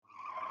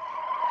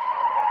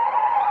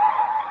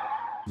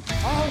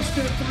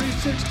Austin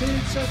 316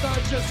 says I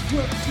just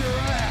whipped your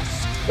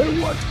ass.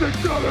 And what's it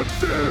gonna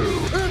do?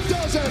 It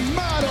doesn't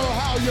matter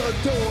how you're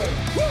doing.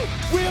 Woo!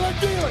 Wheeling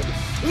dealing,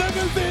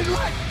 limousine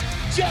right,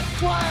 jet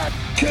flying.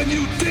 Can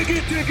you dig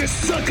it,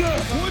 sucker?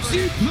 Would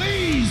you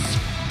please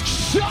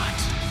shut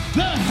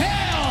the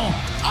hell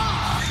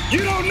up?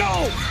 You don't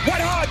know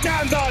what hard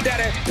times are,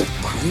 Daddy. The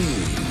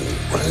cream will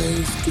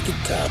rise to the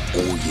top,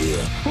 oh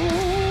yeah.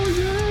 Oh,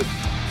 yeah.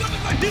 Look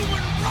at the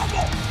human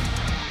rumble.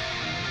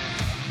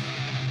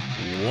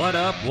 What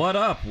up, what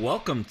up?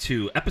 Welcome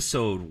to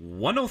episode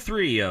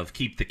 103 of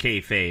Keep the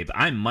Kayfabe.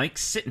 I'm Mike,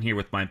 sitting here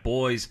with my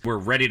boys. We're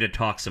ready to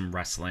talk some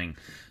wrestling.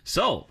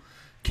 So,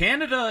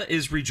 Canada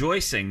is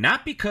rejoicing,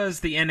 not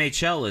because the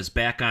NHL is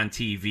back on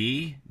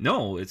TV.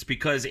 No, it's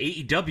because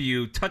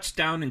AEW touched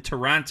down in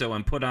Toronto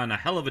and put on a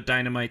hell of a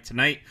dynamite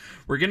tonight.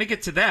 We're going to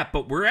get to that,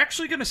 but we're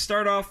actually going to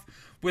start off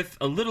with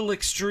a little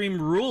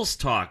Extreme Rules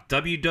talk,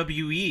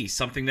 WWE,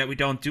 something that we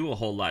don't do a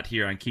whole lot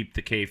here on Keep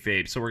the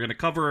Kayfabe. So we're going to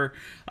cover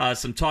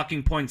some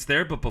talking points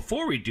there, but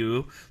before we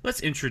do, let's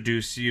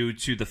introduce you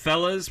to the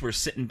fellas we're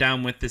sitting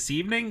down with this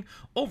evening.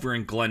 Over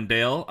in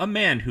Glendale, a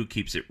man who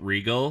keeps it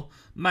regal,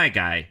 my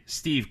guy,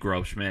 Steve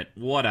Groschmidt.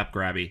 What up,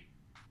 Grabby?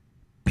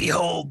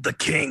 Behold the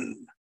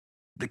king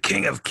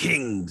of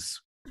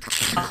kings.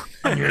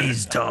 On your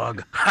knees,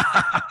 dog.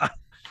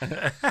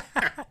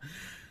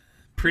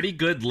 Pretty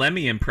good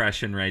Lemmy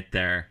impression right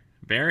there.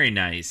 Very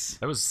nice.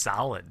 That was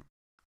solid.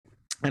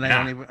 And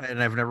Yeah.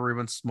 I've never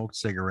even smoked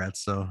cigarettes,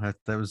 so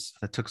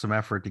that took some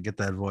effort to get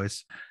that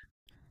voice.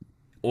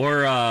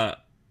 Or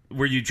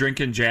were you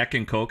drinking Jack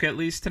and Coke at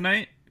least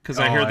tonight? Because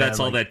I heard that's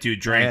all that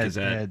dude drank. Is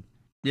that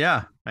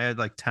I had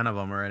like 10 of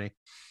them already.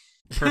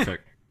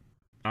 perfect?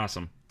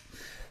 Awesome.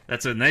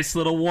 That's a nice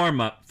little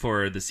warm up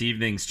for this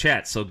evening's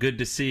chat. So good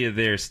to see you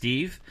there,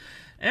 Steve.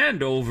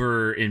 And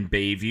over in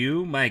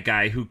Bayview, my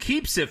guy who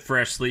keeps it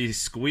freshly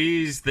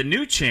squeezed, the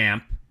new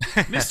champ,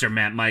 Mr.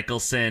 Matt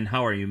Michelson.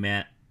 How are you,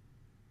 Matt?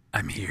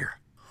 I'm here.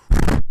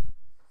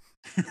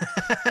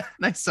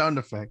 Nice sound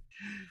effect.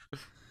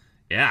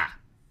 Yeah.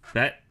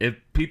 That if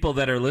people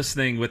that are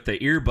listening with the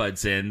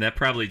earbuds in, that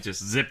probably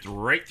just zipped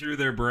right through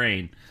their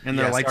brain. And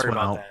their lights sorry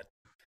went about out.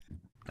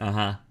 that.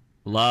 Uh-huh.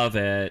 Love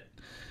it.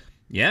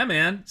 Yeah,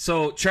 man.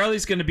 So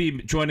Charlie's going to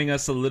be joining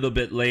us a little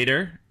bit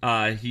later.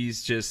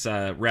 He's just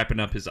wrapping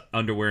up his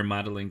underwear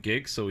modeling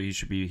gig, so he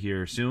should be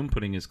here soon,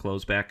 putting his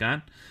clothes back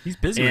on. He's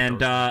busy. And, with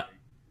those.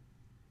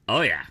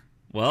 oh, yeah.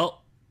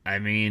 Well, I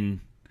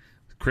mean,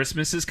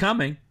 Christmas is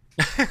coming.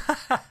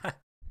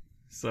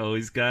 So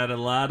he's got a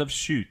lot of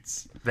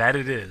shoots. That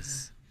it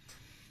is.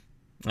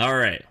 All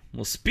right.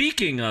 Well,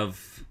 speaking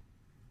of,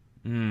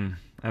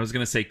 I was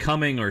going to say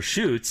coming or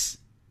shoots,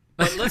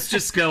 but let's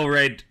just go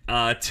right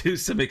to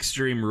some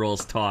Extreme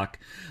Rules talk.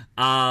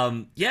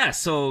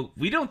 So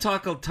we don't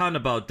talk a ton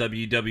about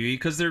WWE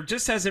because there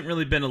just hasn't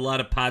really been a lot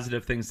of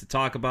positive things to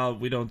talk about.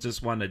 We don't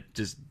just want to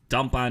just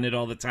dump on it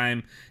all the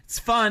time. It's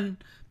fun,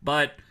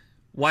 but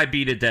why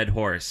beat a dead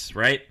horse,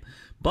 right?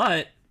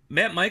 But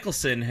Matt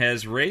Michelson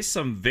has raised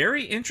some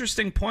very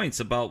interesting points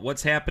about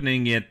what's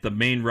happening at the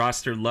main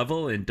roster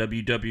level in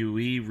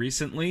WWE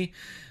recently.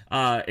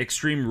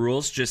 Extreme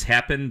Rules just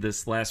happened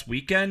this last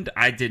weekend.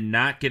 I did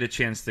not get a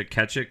chance to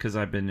catch it because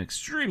I've been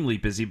extremely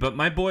busy, but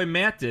my boy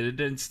Matt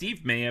did, and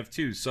Steve may have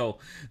too. So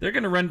they're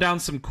going to run down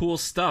some cool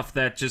stuff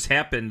that just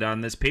happened on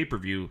this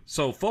pay-per-view.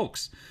 So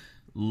folks,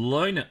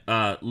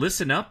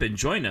 listen up and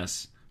join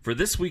us for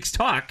this week's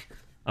talk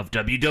of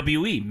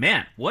WWE.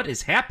 Matt, what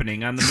is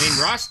happening on the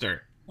main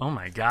roster? Oh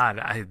my God,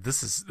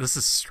 this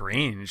is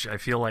strange. I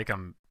feel like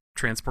I'm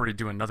transported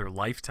to another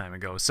lifetime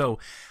ago. So,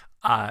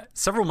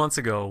 several months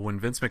ago, when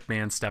Vince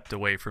McMahon stepped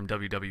away from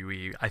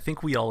WWE, I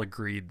think we all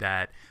agreed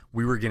that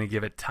we were going to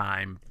give it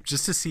time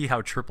just to see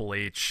how Triple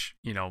H,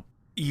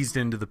 eased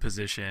into the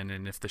position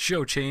and if the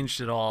show changed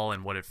at all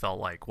and what it felt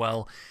like.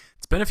 Well,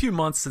 it's been a few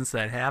months since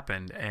that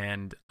happened,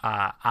 and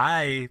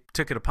I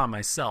took it upon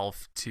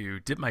myself to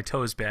dip my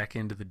toes back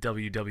into the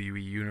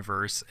WWE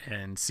universe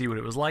and see what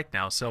it was like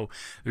now. So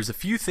there's a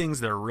few things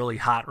that are really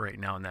hot right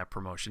now in that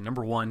promotion.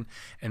 Number one,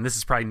 and this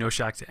is probably no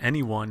shock to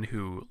anyone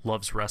who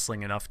loves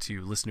wrestling enough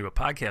to listen to a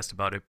podcast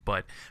about it,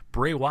 but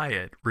Bray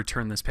Wyatt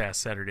returned this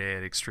past Saturday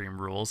at Extreme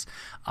Rules.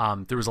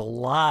 There was a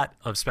lot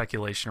of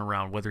speculation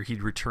around whether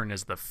he'd return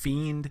as The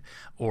Fiend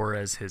or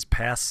as his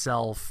past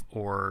self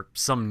or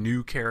some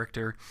new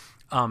character.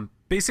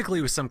 Basically,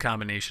 it was some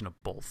combination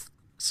of both.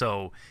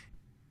 So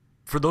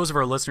for those of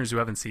our listeners who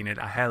haven't seen it,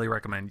 I highly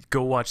recommend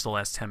go watch the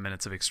last 10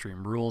 minutes of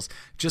Extreme Rules.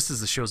 Just as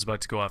the show's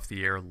about to go off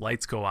the air,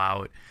 lights go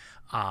out.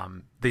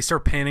 They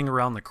start panning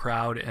around the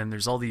crowd, and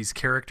there's all these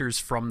characters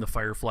from the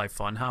Firefly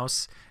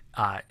Funhouse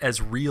as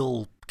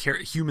real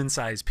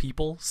human-sized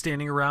people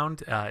standing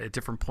around at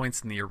different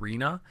points in the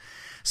arena.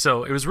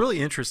 So it was really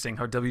interesting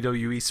how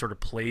WWE sort of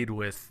played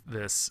with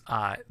this.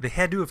 They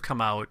had to have come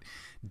out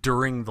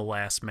during the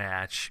last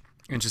match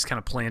and just kind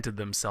of planted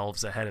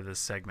themselves ahead of this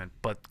segment.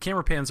 But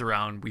camera pans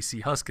around, we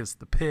see Huskus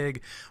the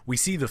Pig, we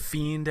see The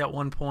Fiend at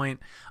one point,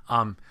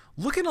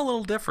 looking a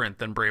little different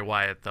than Bray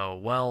Wyatt, though.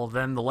 Well,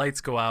 then the lights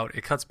go out,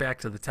 it cuts back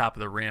to the top of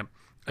the ramp,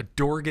 a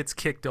door gets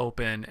kicked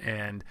open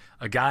and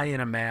a guy in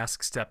a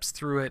mask steps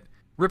through it,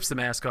 rips the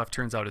mask off.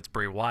 Turns out it's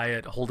Bray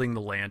Wyatt holding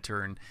the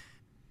lantern,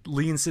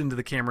 leans into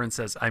the camera and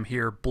says, "I'm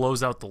here,"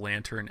 blows out the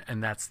lantern,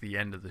 and that's the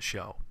end of the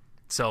show.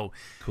 So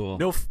Cool.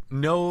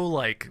 no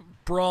like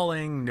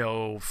brawling,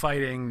 no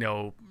fighting,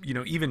 no,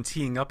 even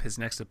teeing up his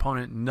next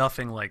opponent,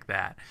 nothing like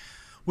that,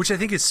 which I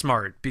think is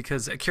smart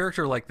because a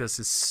character like this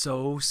is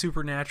so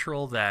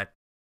supernatural that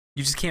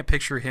you just can't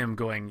picture him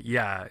going,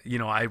 yeah,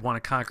 I want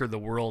to conquer the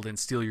world and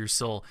steal your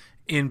soul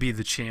and be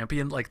the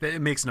champion. Like that,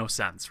 it makes no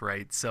sense,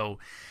 right? So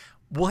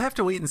we'll have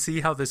to wait and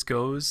see how this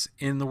goes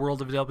in the world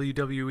of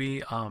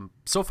WWE.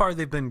 So far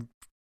they've been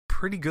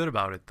pretty good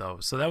about it though.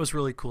 So that was a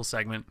really cool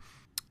segment.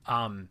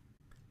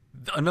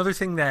 Another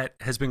thing that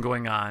has been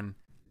going on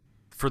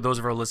for those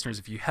of our listeners,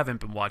 if you haven't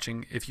been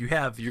watching, if you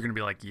have, you're going to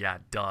be like, yeah,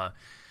 duh.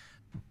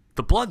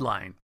 The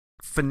Bloodline,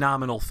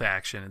 phenomenal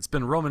faction. It's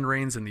been Roman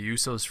Reigns and the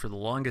Usos for the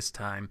longest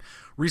time.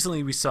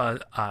 Recently, we saw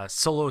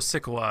Solo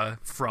Sikoa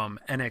from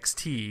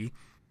NXT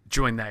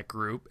join that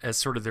group as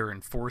sort of their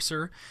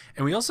enforcer.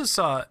 And we also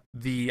saw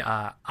the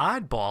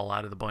oddball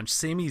out of the bunch,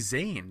 Sami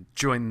Zayn,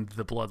 join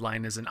the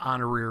Bloodline as an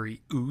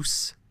honorary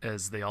Uso,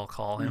 as they all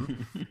call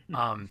him.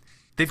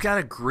 They've got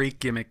a great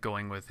gimmick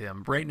going with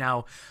him. Right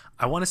now,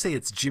 I want to say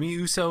it's Jimmy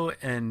Uso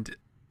and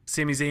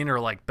Sami Zayn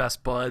are like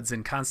best buds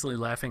and constantly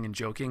laughing and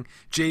joking.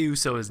 Jey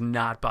Uso is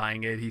not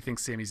buying it. He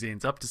thinks Sami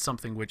Zayn's up to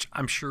something, which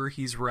I'm sure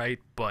he's right,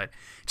 but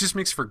it just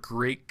makes for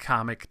great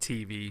comic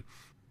TV.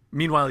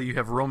 Meanwhile, you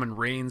have Roman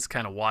Reigns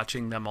kind of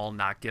watching them all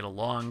not get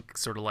along,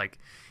 sort of like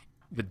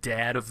the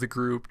dad of the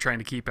group, trying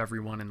to keep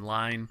everyone in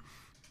line.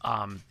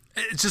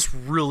 It's just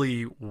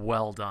really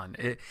well done.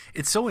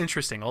 It's so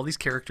interesting. All these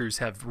characters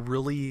have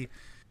really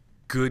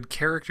good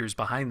characters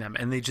behind them,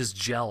 and they just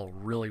gel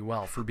really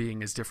well for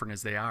being as different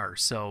as they are.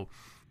 So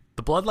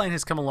the Bloodline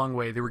has come a long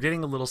way. They were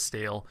getting a little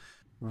stale.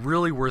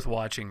 Really worth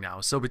watching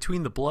now. So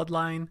between the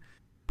Bloodline,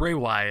 Bray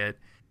Wyatt,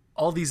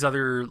 all these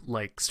other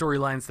like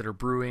storylines that are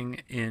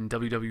brewing in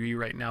WWE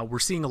right now, we're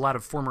seeing a lot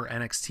of former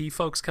NXT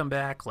folks come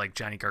back, like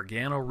Johnny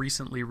Gargano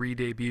recently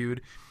re-debuted.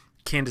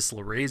 Candice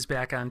LeRae's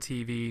back on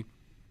TV.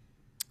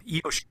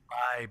 Io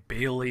Shirai,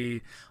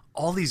 Bayley,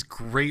 all these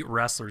great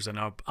wrestlers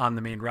on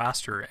the main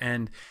roster,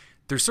 and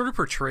they're sort of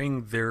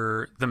portraying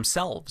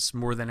themselves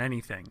more than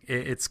anything.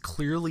 It's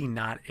clearly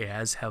not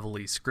as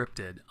heavily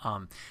scripted,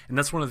 and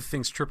that's one of the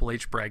things Triple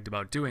H bragged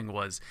about doing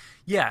was,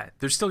 yeah,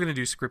 they're still going to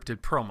do scripted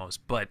promos,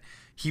 but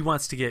he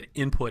wants to get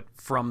input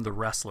from the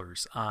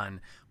wrestlers on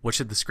what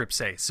should the script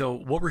say. So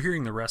what we're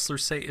hearing the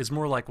wrestlers say is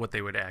more like what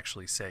they would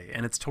actually say,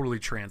 and it's totally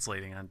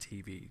translating on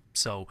TV.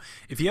 So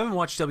if you haven't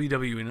watched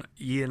WWE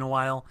in a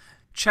while,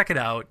 check it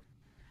out.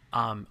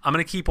 I'm going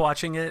to keep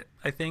watching it,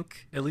 I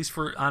think, at least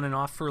for on and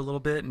off for a little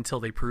bit until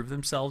they prove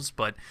themselves.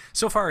 But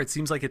so far, it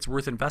seems like it's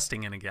worth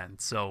investing in again.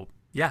 So,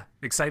 yeah,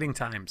 exciting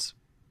times.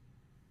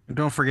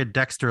 Don't forget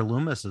Dexter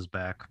Lumis is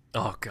back.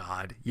 Oh,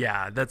 God.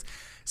 Yeah, that's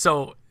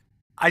so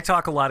I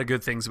talk a lot of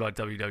good things about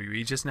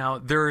WWE just now.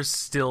 There's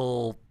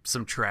still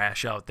some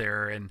trash out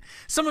there, and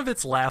some of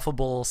it's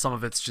laughable. Some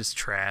of it's just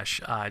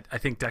trash. I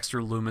think Dexter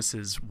Lumis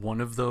is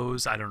one of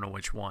those. I don't know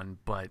which one,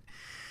 but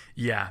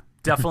yeah.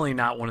 Definitely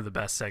not one of the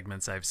best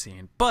segments I've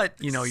seen. But,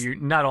 you're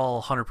not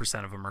all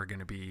 100% of them are going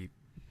to be,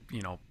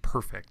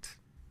 perfect.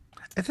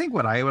 I think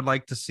what I would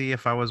like to see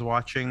if I was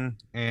watching,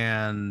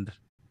 and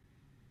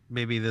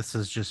maybe this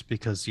is just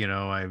because,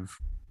 I've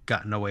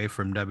gotten away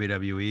from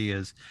WWE,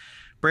 is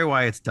Bray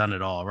Wyatt's done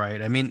it all,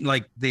 right? I mean,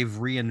 like, they've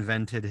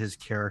reinvented his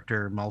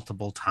character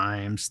multiple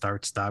times,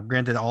 start, stop.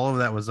 Granted, all of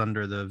that was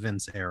under the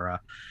Vince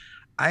era.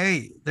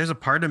 There's a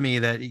part of me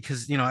that,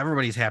 because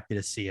everybody's happy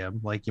to see him,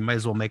 like you might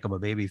as well make him a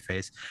baby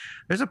face.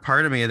 There's a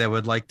part of me that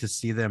would like to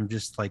see them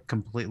just like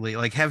completely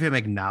like have him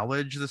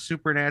acknowledge the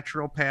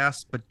supernatural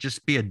past, but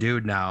just be a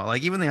dude now.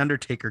 Like even the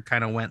Undertaker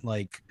kind of went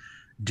like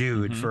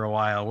dude for a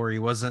while, where he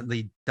wasn't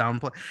the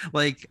downplay.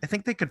 Like I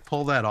think they could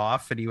pull that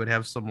off, and he would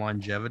have some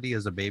longevity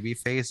as a baby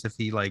face if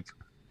he like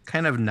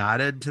kind of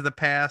nodded to the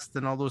past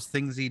and all those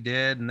things he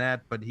did and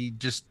that, but he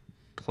just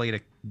played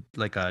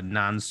a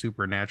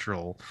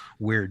non-supernatural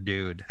weird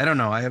dude. I don't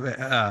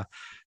know.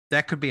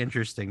 That could be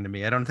interesting to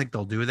me. I don't think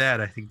they'll do that.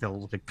 I think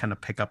they'll kind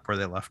of pick up where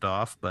they left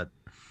off, but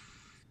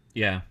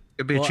yeah,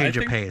 it'd be a change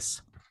of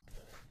pace.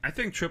 I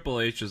think Triple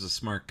H is a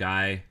smart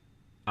guy.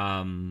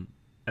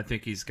 I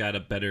think he's got a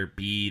better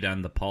bead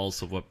on the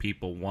pulse of what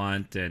people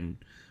want, and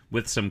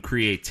with some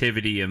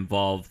creativity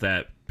involved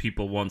that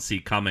people won't see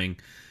coming.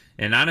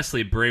 And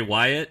honestly, Bray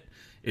Wyatt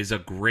is a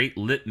great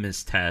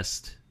litmus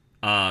test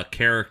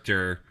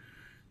character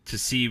to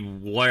see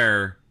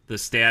where the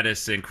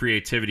status and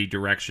creativity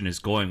direction is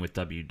going with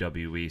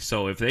WWE.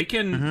 So if they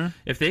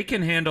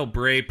can handle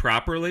Bray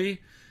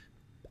properly,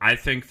 I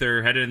think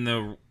they're headed in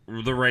the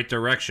right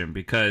direction,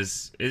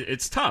 because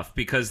it's tough,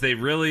 because they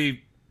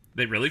really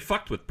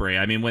fucked with Bray.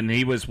 I mean, when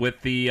he was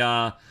with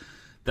the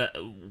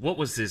what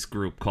was this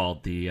group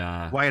called? The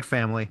Wyatt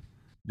family.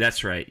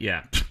 That's right.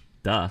 Yeah.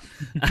 Duh.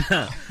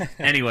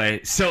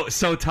 Anyway, so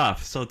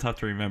tough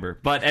to remember.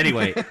 But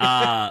anyway,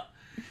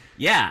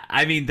 Yeah,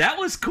 I mean that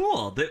was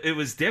cool. It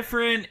was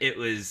different. It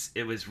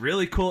was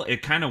really cool.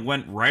 It kind of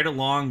went right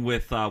along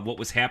with what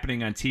was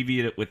happening on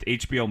TV with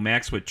HBO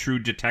Max with True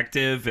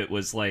Detective. It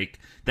was like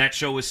that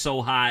show was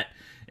so hot,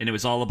 and it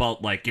was all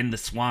about like in the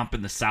swamp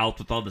in the South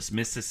with all this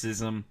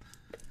mysticism.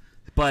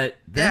 But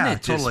then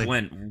it just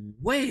went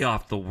way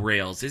off the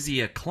rails. Is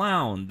he a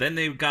clown? Then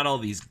they've got all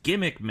these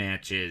gimmick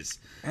matches.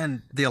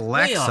 And the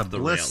Alexa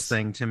Bliss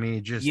thing to me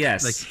just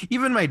like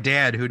even my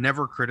dad, who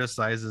never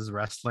criticizes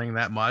wrestling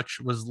that much,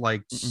 was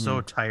like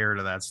so tired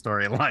of that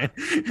storyline.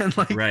 And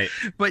like, right.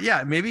 But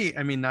yeah, maybe,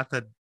 I mean, not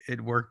that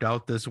it worked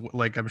out this,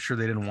 like, I'm sure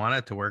they didn't want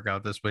it to work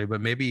out this way,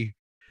 but maybe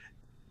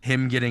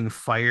him getting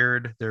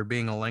fired, there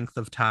being a length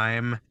of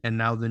time, and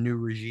now the new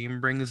regime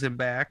brings him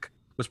back,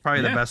 was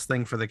probably the best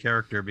thing for the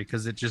character,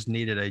 because it just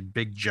needed a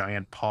big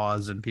giant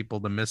pause and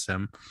people to miss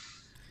him.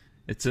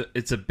 It's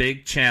a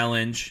big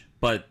challenge,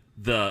 but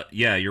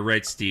you're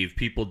right, Steve.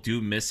 People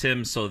do miss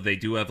him, so they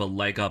do have a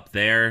leg up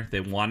there. They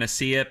want to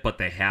see it, but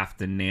they have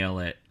to nail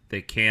it.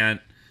 They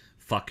can't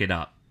fuck it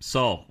up.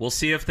 So we'll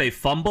see if they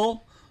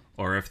fumble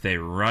or if they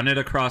run it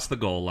across the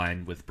goal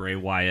line with Bray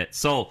Wyatt.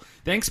 So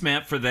thanks,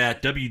 Matt, for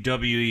that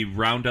WWE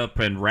roundup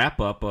and wrap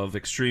up of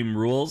Extreme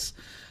Rules.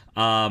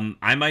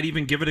 I might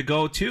even give it a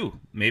go too.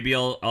 Maybe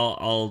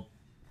I'll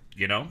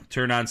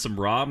turn on some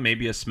Raw,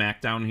 maybe a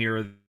SmackDown here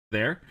or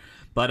there.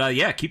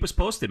 But keep us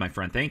posted, my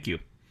friend. Thank you.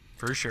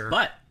 For sure.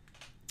 But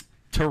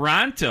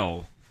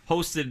Toronto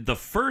hosted the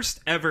first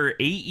ever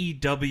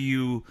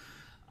AEW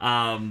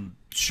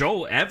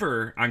show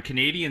ever on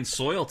Canadian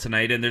soil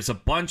tonight, and there's a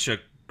bunch of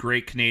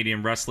great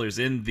Canadian wrestlers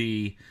in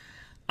the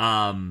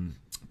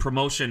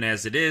promotion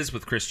as it is,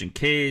 with Christian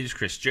Cage,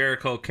 Chris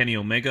Jericho, Kenny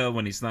Omega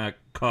when he's not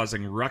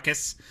causing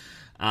ruckus,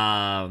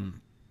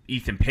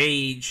 Ethan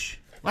Page,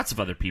 lots of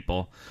other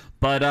people.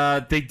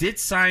 But they did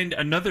sign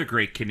another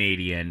great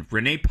Canadian,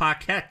 Renee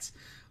Paquette,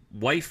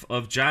 wife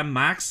of Jon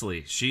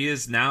Moxley. She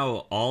is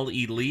now all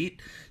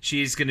elite.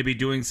 She's going to be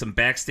doing some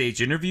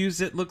backstage interviews,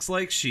 it looks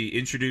like. She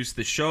introduced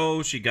the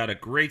show. She got a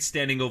great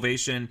standing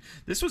ovation.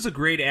 This was a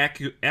great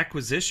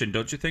acquisition,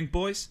 don't you think,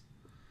 boys?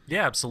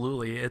 Yeah,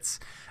 absolutely.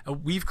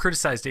 We've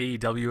criticized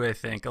AEW, I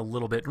think, a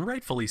little bit, and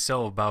rightfully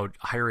so, about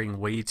hiring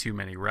way too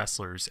many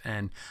wrestlers.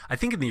 And I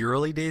think in the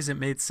early days it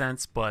made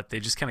sense, but they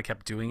just kind of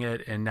kept doing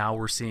it. And now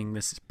we're seeing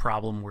this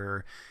problem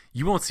where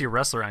you won't see a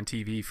wrestler on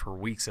TV for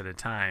weeks at a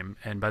time,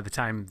 and by the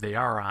time they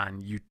are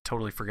on, you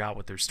totally forgot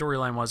what their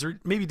storyline was, or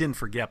maybe didn't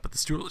forget, but the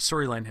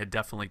storyline had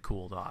definitely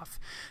cooled off.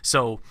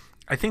 So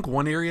I think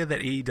one area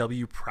that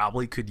AEW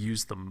probably could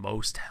use the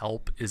most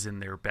help is in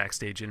their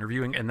backstage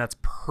interviewing, and that's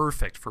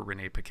perfect for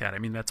Renee Paquette. I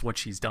mean, that's what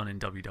she's done in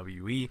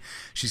WWE.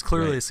 She's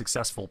clearly a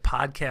successful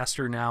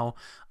podcaster now.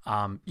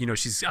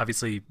 She's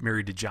obviously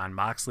married to Jon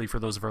Moxley, for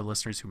those of our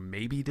listeners who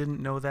maybe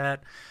didn't know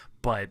that.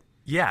 But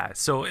yeah,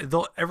 so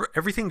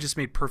everything just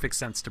made perfect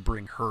sense to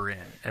bring her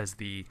in as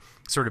the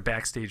sort of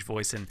backstage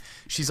voice. And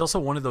she's also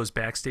one of those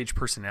backstage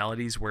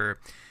personalities where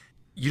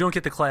you don't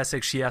get the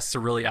classic, she asks a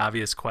really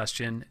obvious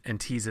question and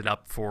tees it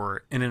up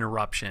for an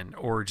interruption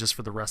or just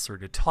for the wrestler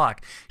to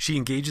talk. She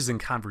engages in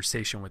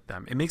conversation with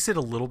them. It makes it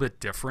a little bit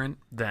different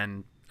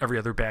than every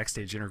other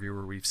backstage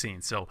interviewer we've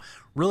seen. So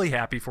really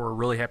happy for her,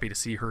 really happy to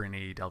see her in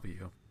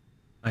AEW.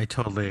 I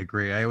totally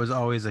agree. I was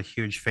always a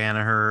huge fan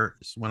of her.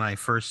 When I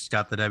first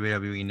got the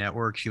WWE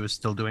Network, she was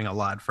still doing a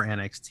lot for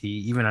NXT,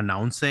 even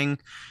announcing.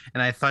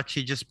 And I thought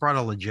she just brought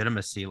a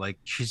legitimacy. Like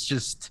she's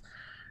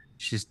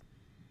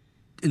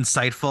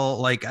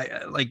insightful.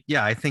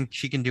 I think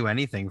she can do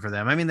anything for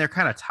them. I mean, they're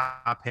kind of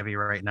top heavy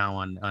right now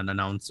on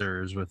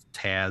announcers with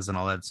Taz and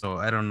all that. So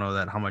I don't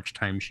know how much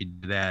time she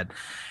did that.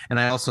 And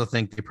I also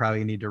think they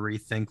probably need to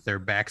rethink their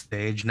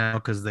backstage now,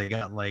 because they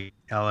got like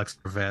Alex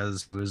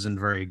Revez, who isn't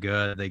very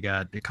good. They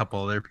got a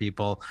couple other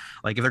people.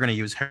 Like if they're going to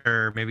use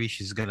her, maybe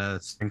she's going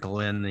to sprinkle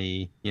in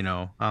the,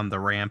 on the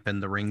ramp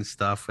and the ring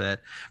stuff.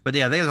 But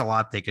yeah, there's a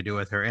lot they could do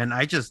with her. And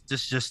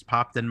this just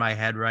popped in my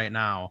head right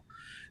now.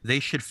 They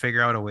should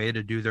figure out a way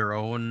to do their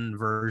own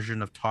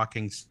version of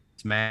Talking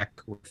Smack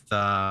with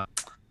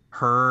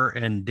her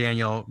and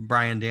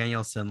Bryan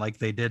Danielson, like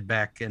they did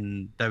back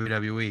in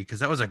WWE, because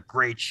that was a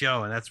great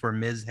show, and that's where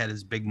Miz had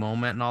his big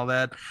moment and all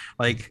that.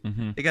 Like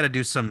they got to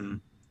do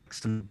some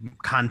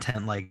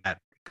content like that.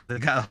 They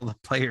got all the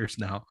players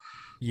now.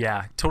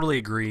 Yeah, totally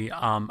agree.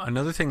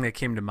 Another thing that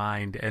came to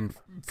mind, and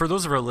for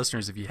those of our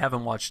listeners, if you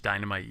haven't watched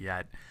Dynamite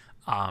yet,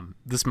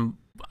 this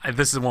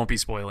won't be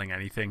spoiling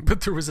anything,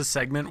 but there was a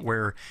segment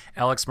where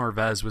Alex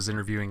Marvez was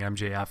interviewing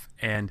MJF,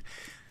 and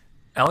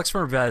Alex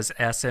Marvez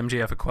asked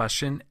MJF a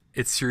question.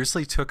 It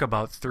seriously took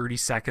about 30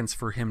 seconds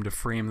for him to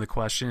frame the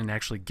question and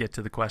actually get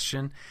to the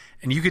question.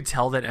 And you could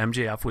tell that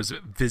MJF was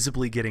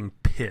visibly getting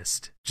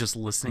pissed just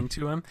listening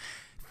to him.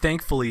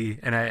 Thankfully,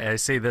 and I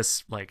say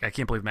this, like, I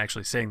can't believe I'm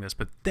actually saying this,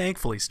 but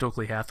thankfully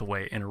Stokely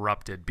Hathaway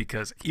interrupted,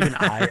 because even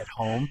I at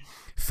home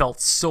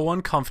felt so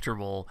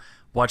uncomfortable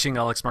watching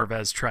Alex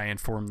Marvez try and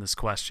form this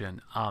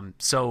question.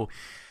 So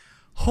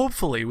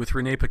hopefully with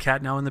Renee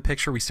Paquette now in the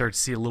picture, we start to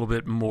see a little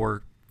bit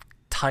more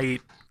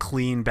tight,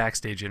 clean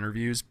backstage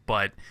interviews.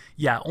 But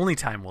yeah, only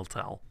time will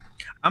tell.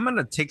 I'm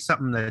gonna take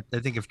something that I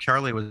think if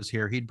Charlie was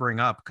here, he'd bring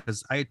up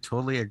because I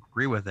totally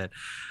agree with it.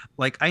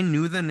 Like I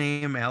knew the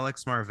name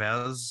Alex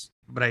Marvez,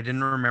 but I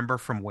didn't remember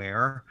from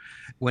where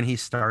when he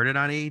started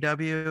on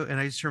AEW. And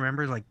I just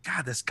remember like,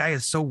 God, this guy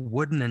is so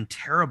wooden and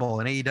terrible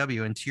in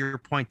AEW. And to your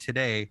point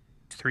today,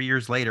 3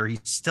 years later, he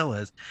still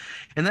is.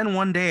 And then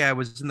one day I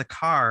was in the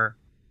car.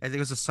 I think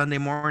it was a Sunday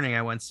morning.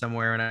 I went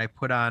somewhere and I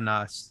put on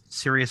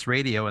Sirius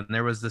Radio, and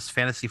there was this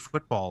fantasy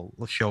football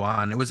show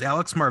on. It was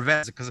Alex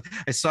Marvez because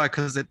I saw it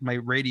because my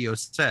radio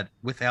said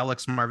with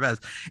Alex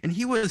Marvez, and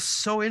he was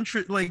so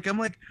interested. Like I'm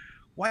like,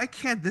 why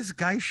can't this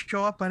guy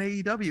show up on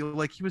AEW?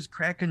 Like he was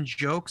cracking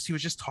jokes. He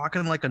was just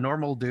talking like a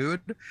normal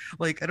dude.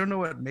 Like I don't know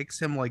what makes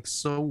him like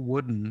so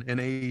wooden in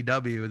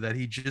AEW that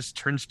he just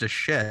turns to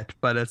shit.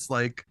 But it's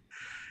like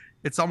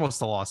it's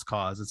almost a lost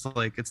cause. It's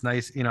like it's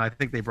nice, I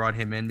think they brought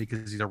him in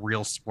because he's a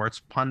real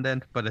sports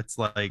pundit, but it's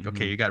like,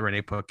 okay, you got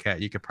Renee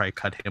Paquette, you could probably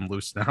cut him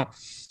loose now.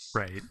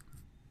 Right.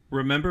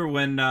 Remember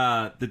when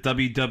the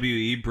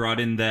WWE brought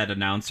in that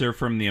announcer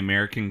from the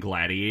American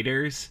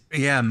Gladiators?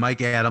 Yeah, Mike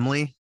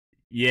Adamle.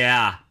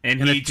 Yeah,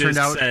 and he it turned just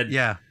out, said,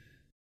 yeah,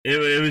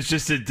 it was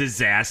just a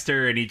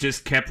disaster, and he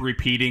just kept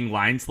repeating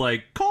lines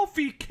like,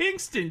 Kofi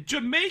Kingston,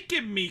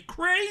 Jamaican me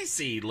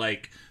crazy,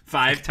 like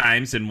 5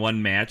 times in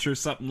one match or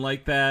something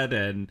like that,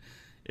 and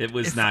it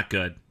was not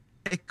good.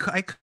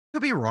 I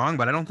could be wrong,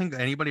 but I don't think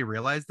anybody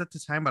realized at the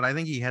time, but I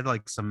think he had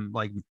like some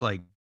like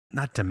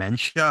not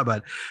dementia,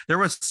 but there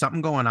was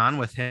something going on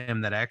with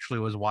him that actually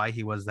was why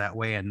he was that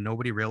way, and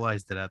nobody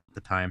realized it at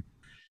the time.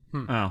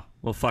 Oh,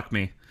 well, fuck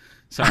me.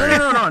 Sorry.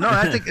 No.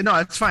 I think no,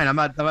 it's fine. I'm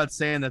not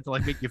saying that to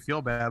like make you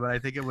feel bad, but I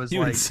think it was you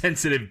like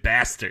insensitive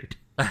bastard.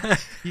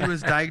 He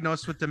was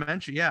diagnosed with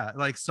dementia. Yeah,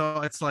 like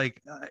so it's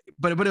like,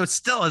 but it was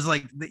still is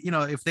like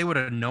if they would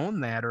have known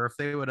that, or if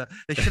they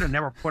should have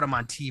never put him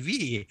on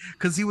TV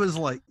because it was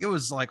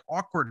like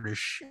awkward as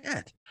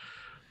shit.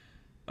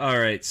 All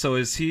right, so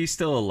is he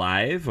still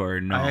alive or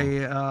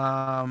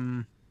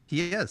no?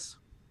 He is.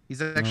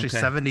 He's actually Okay.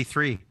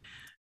 73.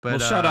 But,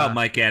 well, shout out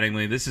Mike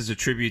Adamle. This is a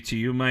tribute to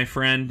you, my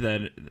friend.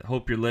 That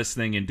hope you're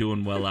listening and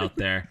doing well out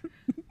there.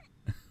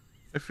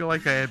 I feel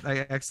like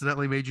I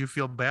accidentally made you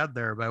feel bad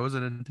there, but I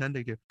wasn't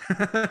intending to.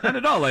 Not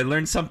at all. I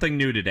learned something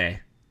new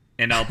today,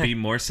 and I'll be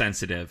more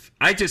sensitive.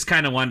 I just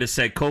kind of wanted to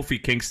say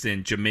Kofi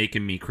Kingston,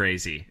 Jamaican me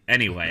crazy.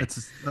 Anyway.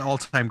 It's an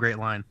all-time great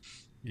line.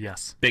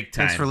 Yes. Big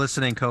time. Thanks for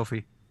listening,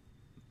 Kofi.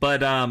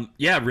 But,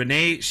 yeah,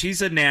 Renee,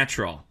 she's a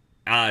natural.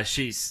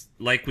 She's,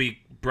 like we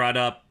brought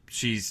up,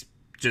 she's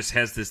just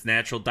has this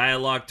natural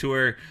dialogue to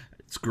her.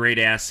 It's a great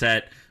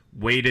asset.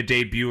 Way to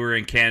debut her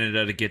in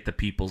Canada to get the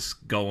peoples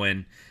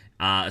going,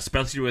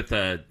 especially with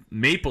a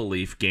Maple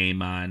Leaf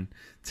game on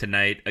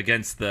tonight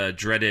against the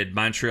dreaded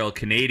Montreal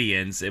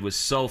Canadiens. It was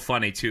so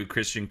funny, too.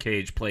 Christian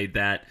Cage played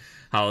that,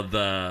 how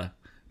the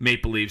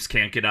Maple Leafs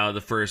can't get out of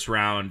the first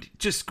round.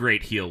 Just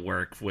great heel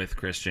work with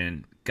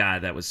Christian.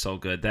 God, that was so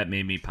good. That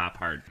made me pop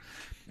hard.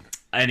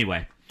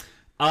 Anyway,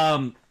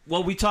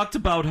 well, we talked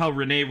about how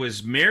Renee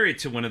was married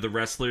to one of the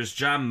wrestlers,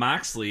 Jon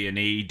Moxley, in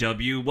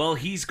AEW. Well,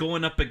 he's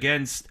going up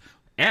against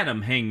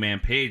Adam Hangman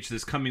Page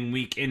this coming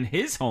week in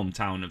his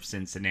hometown of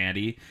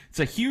Cincinnati. It's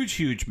a huge,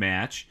 huge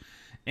match.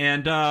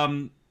 And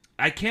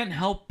I can't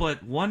help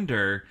but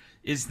wonder,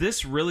 is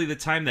this really the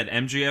time that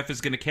MJF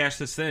is going to cash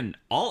this in?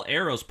 All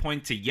arrows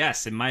point to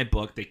yes in my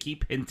book. They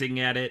keep hinting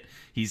at it.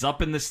 He's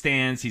up in the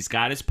stands. He's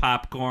got his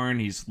popcorn.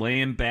 He's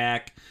laying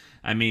back.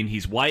 I mean,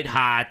 he's white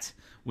hot.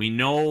 We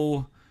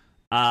know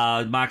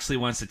Moxley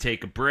wants to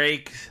take a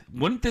break.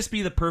 Wouldn't this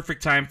be the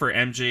perfect time for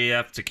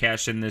MJF to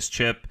cash in this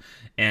chip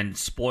and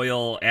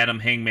spoil Adam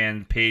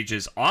Hangman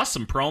Page's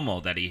awesome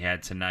promo that he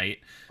had tonight,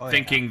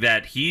 thinking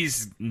that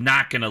he's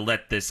not going to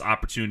let this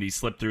opportunity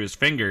slip through his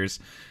fingers?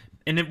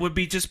 And it would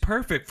be just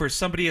perfect for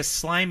somebody as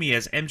slimy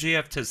as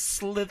MJF to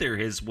slither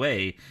his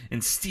way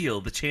and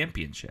steal the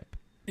championship.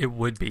 It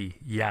would be,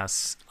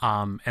 yes.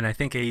 And I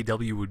think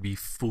AEW would be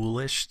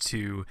foolish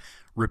to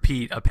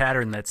repeat a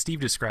pattern that Steve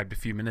described a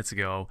few minutes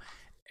ago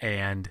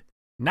and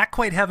not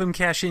quite have him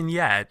cash in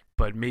yet,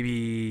 but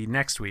maybe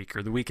next week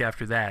or the week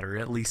after that, or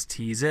at least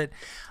tease it.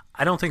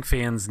 I don't think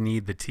fans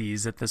need the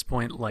tease at this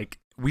point. Like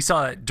we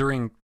saw it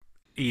during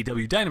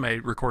AEW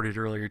Dynamite recorded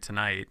earlier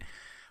tonight.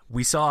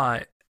 We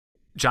saw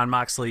Jon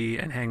Moxley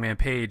and Hangman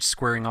Page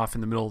squaring off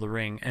in the middle of the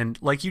ring. And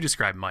like you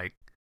described, Mike,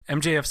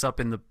 MJF's up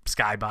in the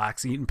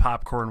skybox eating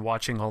popcorn,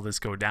 watching all this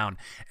go down,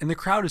 and the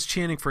crowd is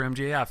chanting for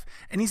MJF,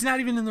 and he's not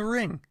even in the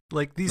ring.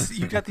 Like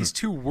you got these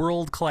two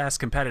world-class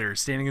competitors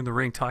standing in the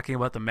ring talking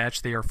about the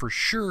match they are for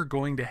sure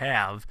going to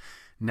have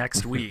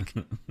next week,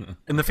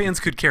 and the fans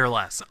could care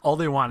less. All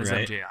they want is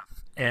MJF.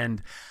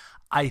 And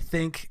I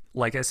think,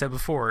 like I said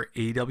before,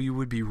 AEW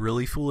would be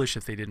really foolish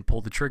if they didn't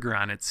pull the trigger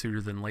on it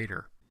sooner than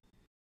later.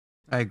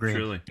 I agree.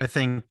 Truly. I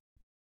think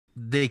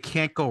they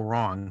can't go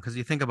wrong because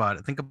you think about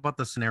it. Think about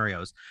the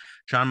scenarios.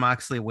 Jon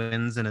Moxley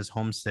wins in his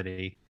home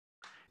city.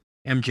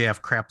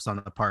 MJF craps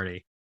on the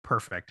party.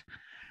 Perfect.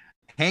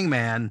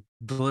 Hangman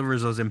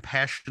delivers those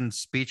impassioned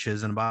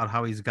speeches and about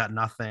how he's got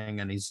nothing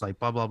and he's like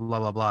blah, blah, blah,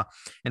 blah, blah.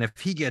 And if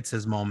he gets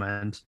his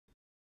moment,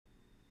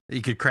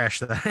 You could crash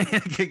that.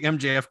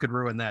 MJF could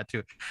ruin that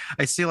too.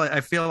 I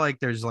feel like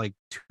there's like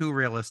two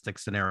realistic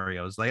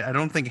scenarios. Like I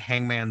don't think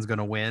Hangman's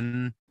gonna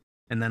win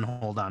and then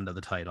hold on to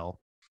the title.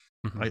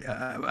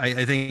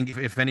 I think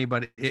if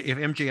anybody, if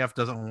MJF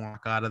doesn't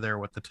walk out of there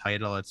with the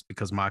title, it's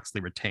because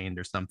Moxley retained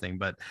or something.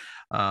 But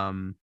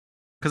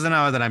because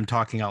now that I'm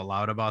talking out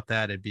loud about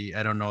that,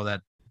 I don't know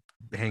that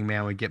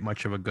Hangman would get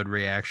much of a good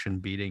reaction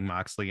beating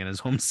Moxley in his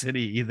home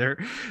city either.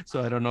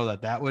 So I don't know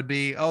that would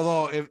be.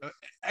 Although,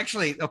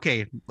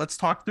 okay, let's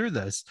talk through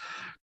this.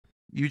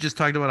 You just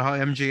talked about how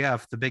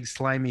MJF, the big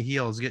slimy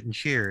heel, is getting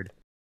cheered.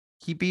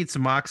 He beats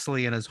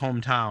Moxley in his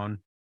hometown,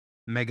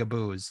 mega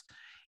boos.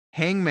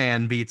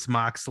 Hangman beats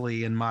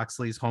Moxley in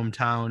Moxley's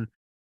hometown,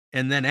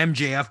 and then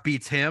MJF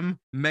beats him,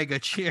 mega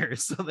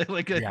cheers. So they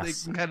they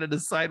can kind of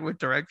decide what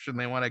direction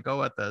they want to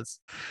go with this,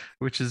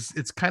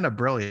 it's kind of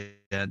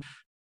brilliant.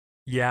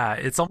 Yeah,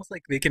 it's almost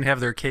like they can have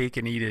their cake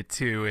and eat it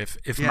too.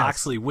 If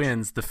Moxley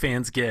wins, the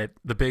fans get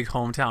the big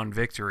hometown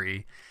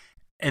victory,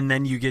 and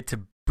then you get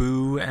to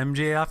boo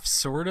MJF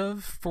sort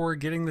of for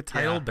getting the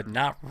title, but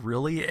not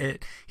really.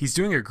 He's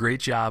doing a great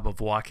job of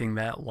walking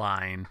that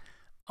line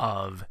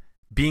of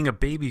being a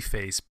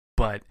babyface,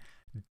 but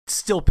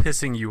still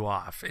pissing you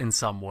off in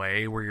some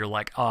way where you're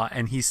like,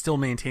 and he still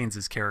maintains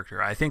his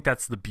character. I think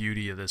that's the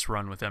beauty of this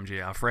run with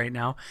MJF right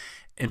now.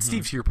 And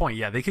Steve, to your point,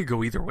 they could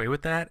go either way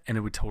with that and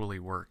it would totally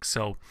work.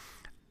 So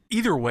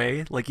either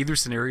way, like either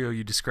scenario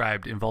you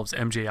described involves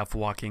MJF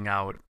walking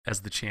out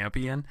as the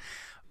champion.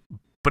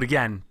 But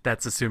again,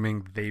 that's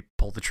assuming they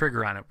pull the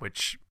trigger on it,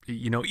 which,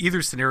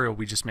 either scenario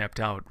we just mapped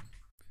out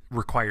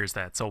requires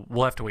that. So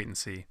we'll have to wait and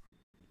see.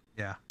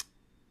 Yeah.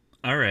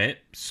 All right.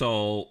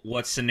 So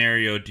what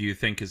scenario do you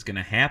think is going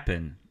to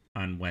happen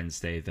on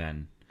Wednesday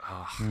then?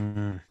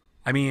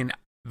 I mean,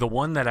 the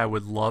one that I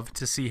would love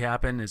to see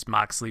happen is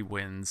Moxley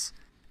wins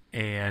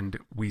and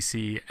we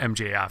see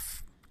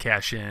MJF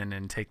cash in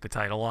and take the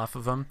title off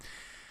of him.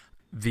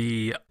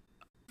 The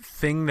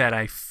thing that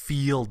I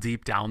feel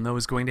deep down, though,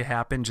 is going to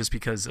happen just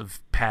because of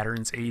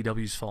patterns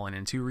AEW's fallen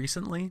into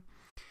recently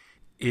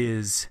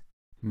is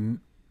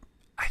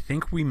I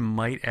think we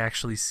might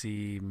actually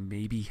see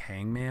maybe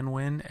Hangman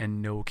win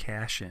and no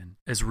cash in.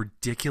 As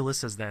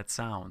ridiculous as that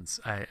sounds,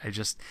 I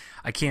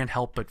can't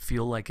help but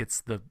feel like it's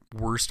the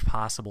worst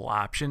possible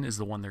option is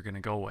the one they're going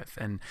to go with.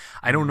 And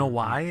I don't know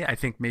why. I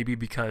think maybe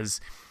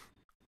because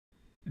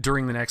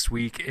during the next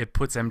week, it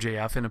puts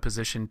MJF in a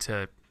position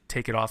to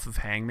take it off of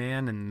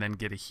Hangman and then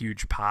get a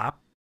huge pop.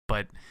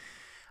 But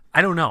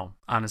I don't know,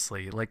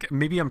 honestly. Like,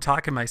 maybe I'm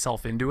talking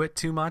myself into it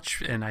too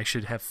much, and I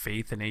should have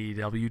faith in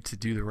AEW to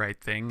do the right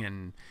thing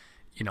and,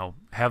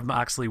 have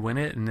Moxley win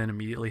it and then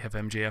immediately have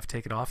MJF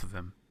take it off of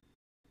him.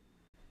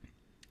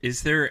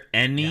 Is there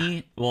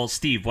any... Well,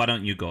 Steve, why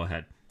don't you go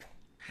ahead?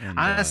 And,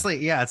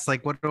 honestly, it's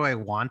like, what do I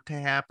want to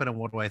happen and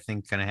what do I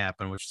think going to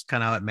happen, which is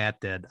kind of what Matt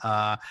did.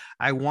 I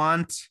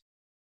want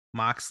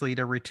Moxley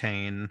to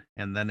retain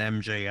and then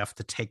MJF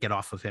to take it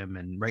off of him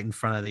and right in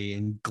front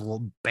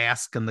of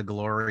bask in the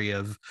glory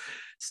of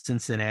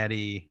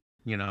Cincinnati,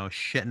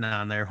 shitting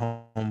on their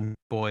home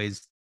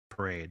boys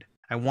parade.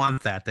 I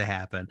want that to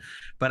happen,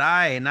 but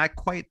I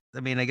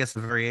guess a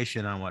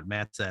variation on what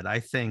Matt said.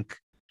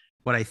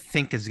 What I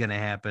think is going to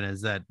happen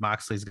is that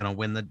Moxley's going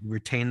to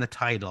retain the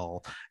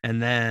title, and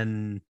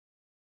then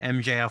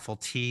MJF will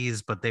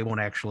tease, but they won't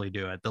actually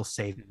do it. They'll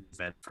save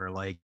it for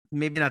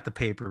maybe not the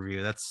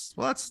pay-per-view. That's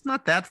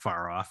not that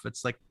far off.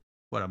 It's like,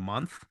 what, a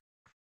month?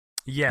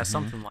 Yeah,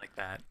 something like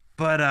that.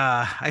 But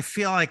I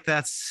feel like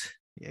that's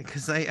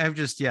because I've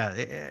just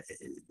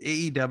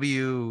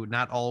AEW,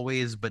 not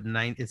always, but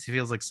it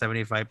feels like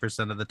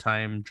 75% of the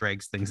time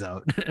drags things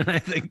out. And I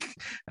think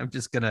I'm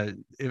just gonna,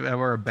 if I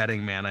were a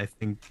betting man, I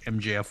think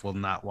MJF will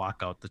not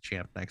walk out the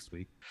champ next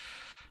week.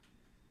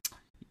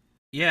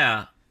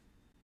 Yeah,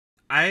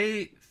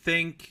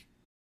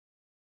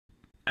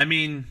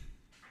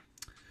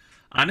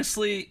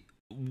 honestly,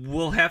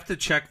 we'll have to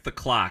check the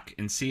clock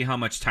and see how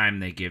much time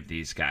they give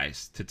these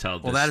guys to tell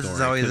this story. Well, that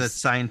is always a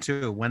sign,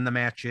 too, when the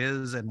match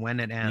is and when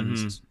it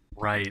ends. Mm-hmm.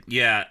 Right.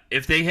 Yeah,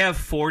 if they have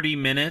 40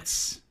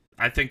 minutes,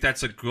 I think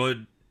that's a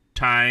good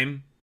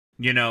time,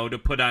 to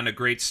put on a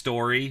great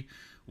story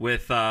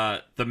with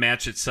the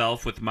match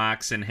itself with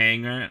Mox and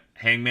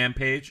Hangman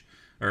Page,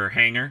 or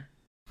Hanger,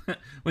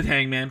 with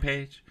Hangman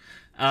Page.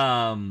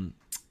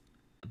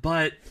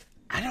 But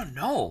I don't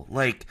know.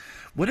 Like,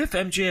 what if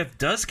MJF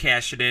does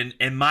cash it in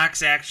and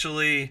Mox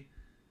actually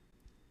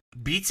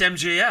beats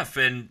MJF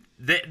and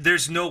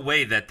there's no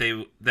way that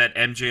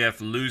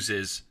MJF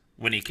loses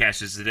when he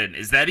cashes it in?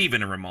 Is that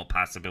even a remote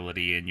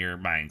possibility in your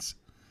minds?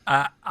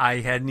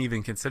 I hadn't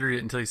even considered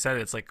it until you said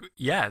it. It's like,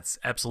 yeah, it's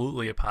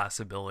absolutely a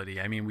possibility.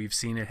 I mean, we've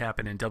seen it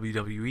happen in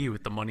WWE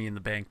with the Money in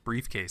the Bank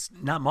briefcase.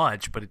 Not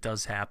much, but it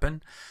does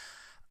happen.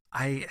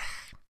 I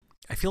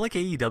feel like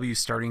AEW is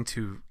starting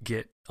to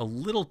get a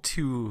little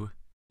too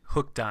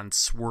hooked on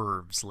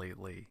swerves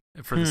lately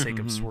for the sake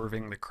of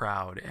swerving the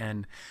crowd.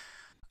 And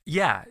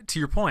yeah, to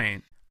your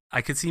point,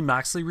 I could see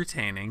Moxley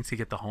retaining to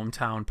get the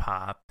hometown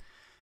pop.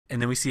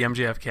 And then we see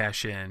MJF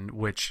cash in,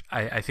 which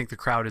I think the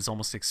crowd is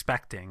almost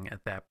expecting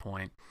at that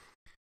point.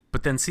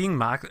 But then seeing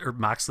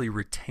Moxley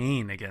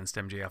retain against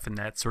MJF in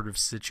that sort of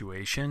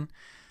situation,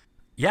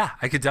 yeah,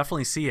 I could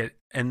definitely see it.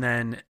 And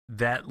then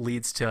that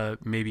leads to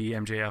maybe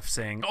MJF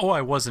saying, "Oh,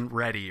 I wasn't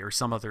ready," or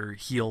some other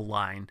heel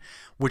line,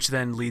 which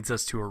then leads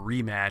us to a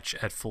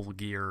rematch at Full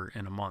Gear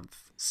in a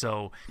month.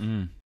 So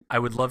I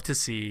would love to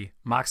see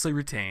Moxley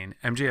retain,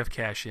 MJF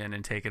cash in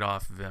and take it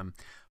off of him.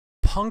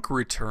 Punk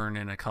return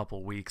in a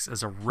couple weeks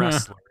as a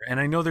wrestler. And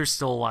I know there's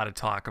still a lot of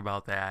talk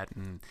about that.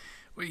 And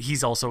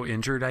he's also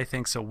injured, I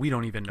think. So we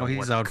don't even know.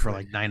 He's out for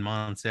like 9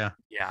 months. Yeah.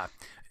 Yeah.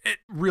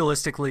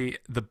 Realistically,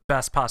 the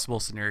best possible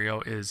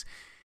scenario is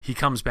he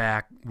comes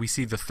back. We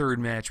see the third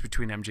match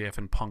between MJF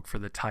and Punk for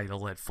the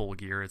title at Full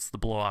Gear. It's the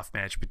blow-off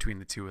match between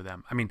the two of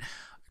them. I mean,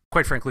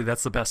 quite frankly,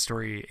 that's the best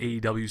story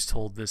AEW's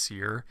told this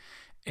year.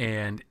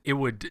 And it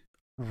would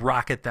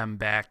rocket them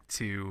back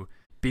to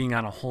being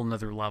on a whole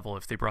nother level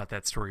if they brought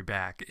that story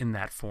back in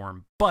that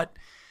form. But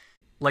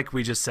like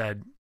we just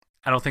said,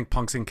 I don't think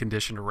Punk's in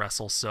condition to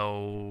wrestle.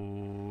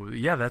 So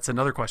yeah, that's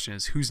another question,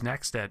 is who's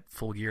next at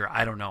Full Gear?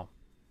 I don't know.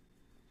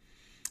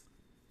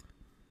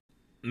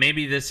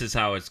 Maybe this is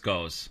how it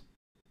goes.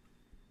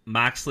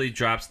 Moxley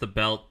drops the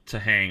belt to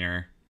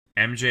Hanger.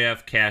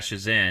 MJF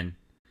cashes in.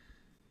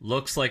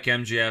 Looks like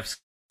MJF's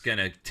going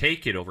to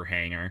take it over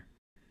Hanger.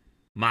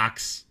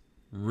 Mox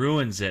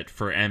ruins it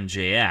for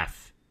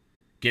MJF,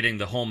 getting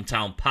the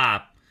hometown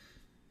pop.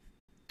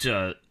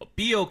 To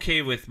be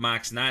okay with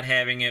Mox not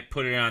having it,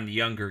 put it on the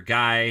younger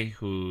guy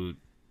who,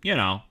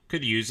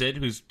 could use it,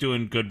 who's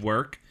doing good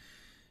work.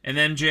 And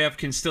then MJF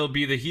can still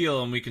be the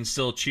heel and we can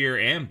still cheer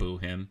and boo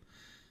him.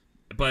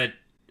 But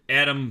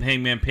Adam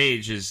Hangman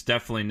Page is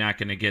definitely not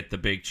going to get the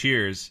big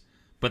cheers.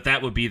 But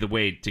that would be the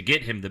way to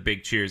get him the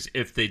big cheers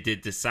if they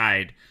did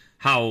decide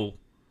how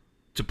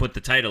to put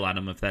the title on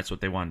him, if that's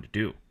what they wanted to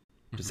do.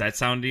 Does that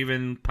sound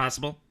even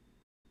possible?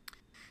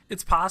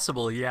 It's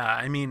possible, yeah.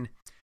 I mean,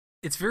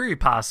 it's very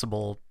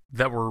possible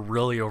that we're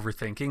really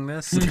overthinking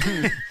this.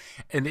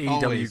 And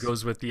AEW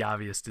goes with the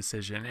obvious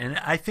decision. And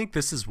I think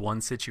this is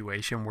one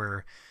situation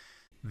where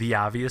the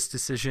obvious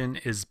decision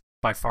is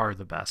by far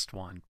the best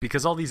one.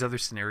 Because all these other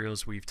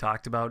scenarios we've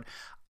talked about,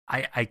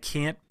 I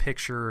can't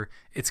picture,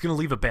 it's going to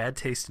leave a bad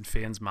taste in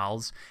fans'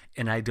 mouths,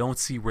 and I don't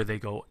see where they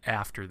go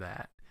after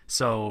that.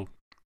 So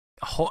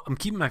I'm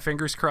keeping my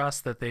fingers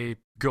crossed that they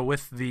go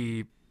with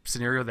the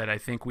scenario that I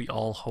think we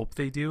all hope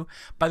they do.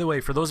 By the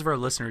way, for those of our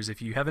listeners, if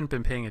you haven't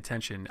been paying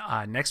attention,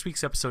 next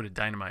week's episode of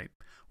Dynamite,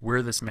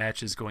 where this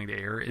match is going to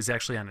air, is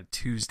actually on a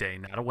Tuesday,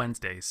 not a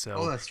Wednesday.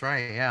 So that's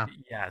right. Yeah.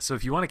 Yeah. So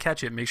if you want to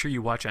catch it, make sure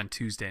you watch on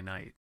Tuesday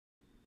night.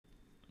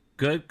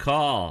 Good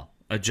call.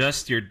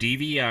 Adjust your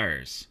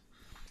DVRs.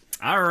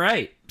 All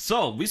right.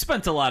 So we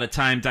spent a lot of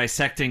time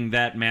dissecting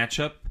that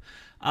matchup.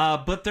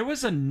 But there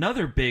was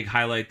another big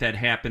highlight that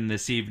happened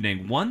this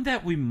evening, one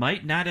that we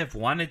might not have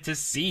wanted to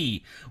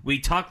see. We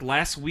talked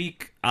last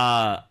week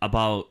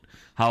about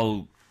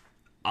how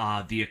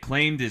the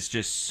Acclaimed is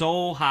just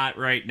so hot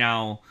right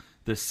now.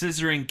 The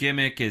scissoring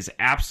gimmick is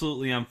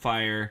absolutely on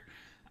fire.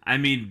 I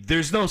mean,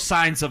 there's no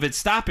signs of it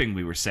stopping,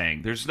 we were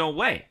saying. There's no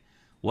way.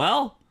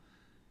 Well,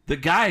 the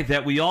guy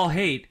that we all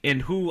hate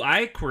and who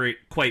I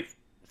quite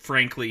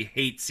frankly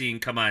hate seeing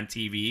come on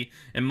TV,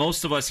 and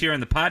most of us here on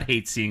the pod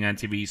hate seeing on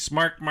TV,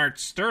 Smart Mark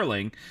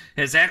Sterling,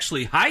 has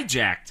actually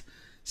hijacked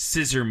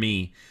Scissor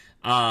Me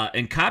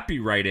and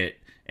copyright it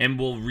and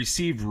will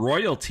receive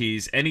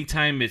royalties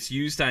anytime it's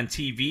used on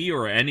TV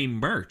or any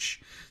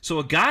merch. So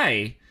a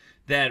guy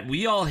that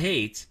we all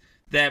hate,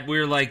 that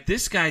we're like,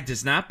 this guy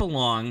does not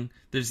belong,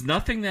 there's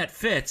nothing that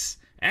fits,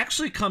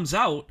 actually comes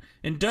out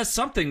and does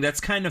something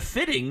that's kind of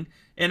fitting.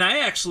 And I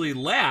actually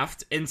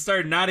laughed and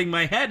started nodding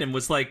my head and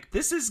was like,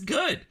 this is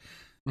good.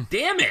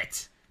 Damn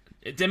it.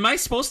 Am I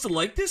supposed to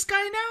like this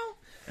guy now?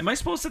 Am I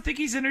supposed to think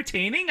he's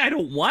entertaining? I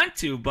don't want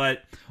to,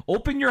 but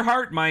open your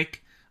heart,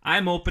 Mike.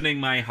 I'm opening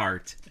my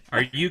heart.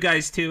 Are you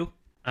guys too?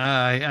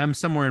 I'm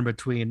somewhere in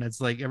between.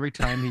 It's like every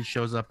time he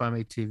shows up on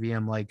my TV,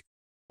 I'm like,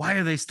 why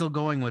are they still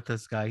going with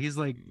this guy? He's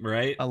like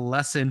a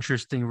less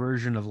interesting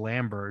version of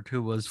Lambert,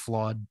 who was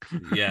flawed.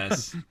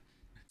 Yes.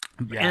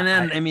 Yeah, and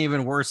then I mean,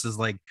 even worse is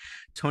like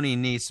Tony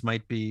Nese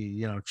might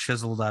be,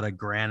 chiseled out of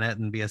granite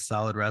and be a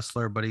solid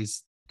wrestler, but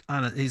he's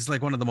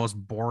like one of the most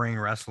boring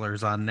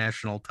wrestlers on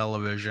national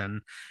television,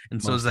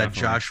 and so is that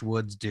definitely Josh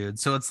Woods dude.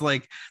 So it's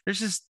like there's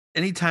just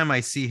anytime I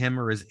see him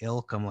or his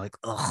ilk, I'm like,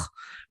 ugh.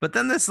 But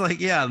then this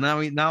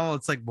now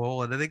it's like, well,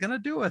 what are they gonna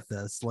do with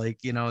this? Like,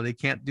 they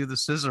can't do the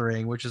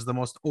scissoring, which is the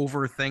most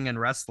over thing in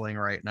wrestling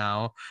right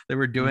now. They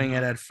were doing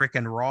it at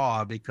freaking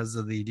Raw because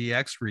of the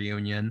DX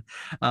reunion.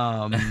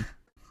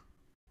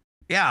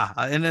 Yeah,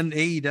 and then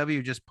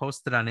AEW just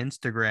posted on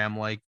Instagram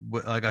like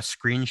a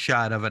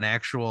screenshot of an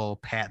actual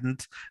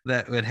patent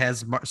that it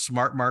has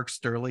Smart Mark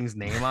Sterling's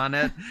name on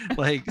it.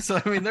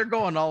 So I mean, they're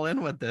going all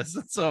in with this.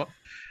 So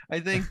I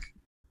think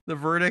the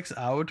verdict's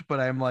out, but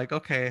I'm like,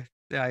 okay,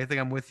 yeah, I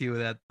think I'm with you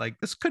that like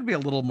this could be a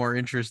little more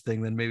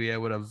interesting than maybe I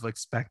would have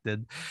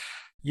expected.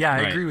 Yeah,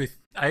 I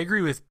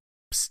agree with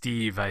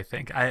Steve, I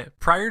think.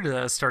 Prior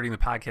to starting the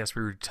podcast,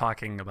 we were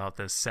talking about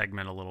this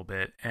segment a little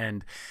bit,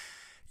 and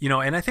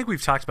and I think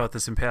we've talked about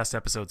this in past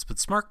episodes, but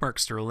Smart Mark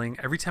Sterling,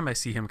 every time I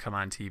see him come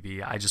on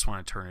TV, I just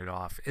want to turn it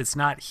off. It's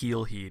not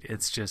heel heat.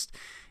 It's just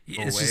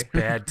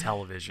bad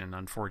television,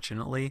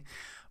 unfortunately.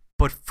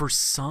 But for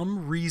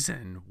some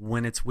reason,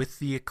 when it's with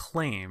the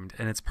Acclaimed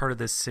and it's part of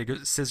this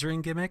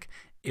scissoring gimmick,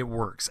 it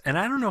works. And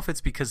I don't know if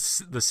it's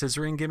because the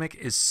scissoring gimmick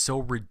is so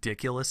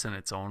ridiculous in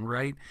its own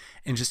right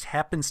and just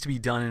happens to be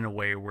done in a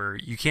way where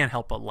you can't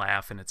help but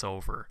laugh and it's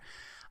over.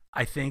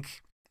 I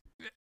think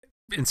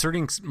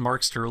inserting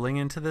Mark Sterling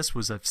into this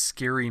was a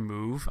scary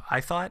move, I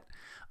thought.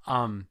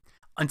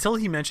 Until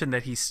he mentioned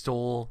that he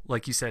stole,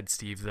 like you said,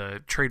 Steve,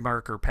 the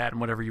trademark or patent,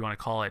 whatever you want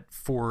to call it,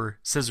 for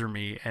Scissor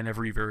Me and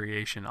every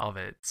variation of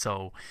it.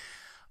 So,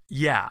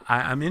 yeah,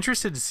 I'm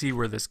interested to see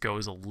where this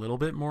goes a little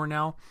bit more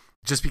now,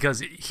 just because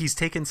he's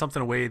taken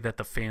something away that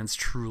the fans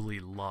truly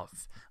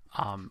love,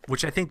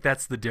 which I think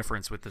that's the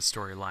difference with this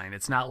storyline.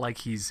 It's not like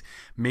he's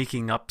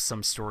making up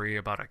some story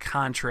about a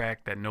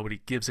contract that nobody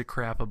gives a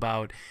crap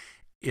about.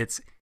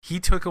 He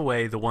took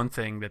away the one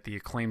thing that the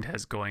Acclaimed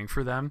has going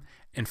for them,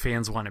 and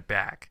fans want it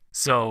back.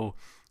 So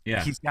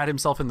he's got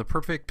himself in the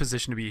perfect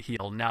position to be a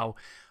heel. Now,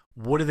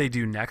 what do they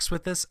do next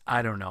with this?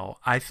 I don't know.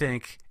 I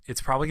think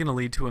it's probably going to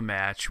lead to a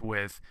match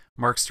with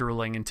Mark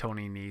Sterling and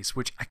Tony Nese,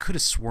 which I could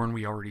have sworn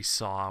we already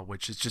saw,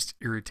 which just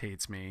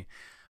irritates me.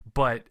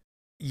 But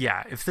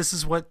yeah, if this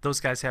is what those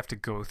guys have to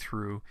go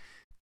through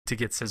to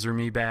get Scissor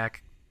Me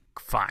back,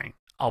 fine.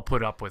 I'll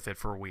put up with it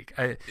for a week.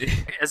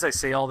 As I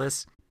say all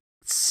this,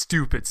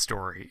 stupid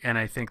story, and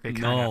I think they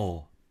kind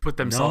of put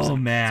themselves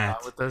in a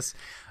spot with this.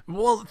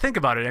 Well, think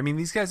about it. I mean,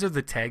 these guys are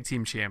the tag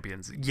team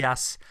champions.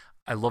 Yes,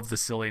 I love the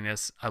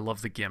silliness. I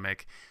love the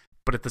gimmick.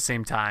 But at the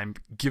same time,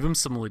 give them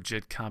some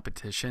legit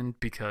competition,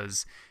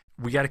 because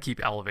we got to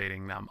keep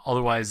elevating them.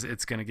 Otherwise,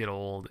 it's going to get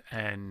old.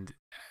 And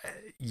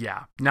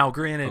yeah. Now,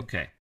 granted,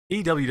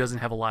 AEW doesn't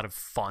have a lot of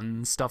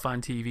fun stuff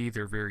on TV.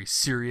 They're very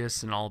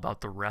serious and all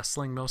about the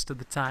wrestling most of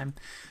the time.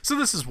 So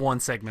this is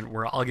one segment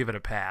where I'll give it a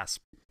pass.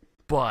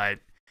 But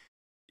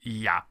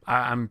yeah,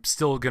 I'm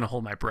still going to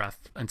hold my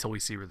breath until we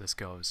see where this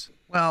goes.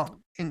 Well,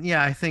 and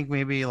yeah, I think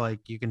maybe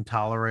like you can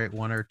tolerate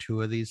one or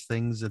two of these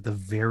things at the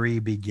very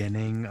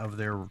beginning of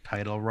their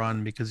title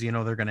run, because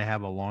they're going to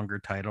have a longer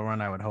title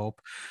run, I would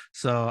hope.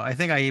 So I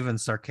think I even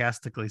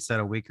sarcastically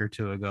said a week or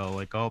two ago,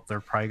 like, oh, they're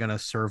probably going to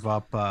serve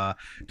up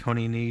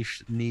Tony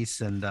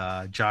Nese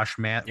and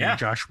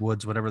Josh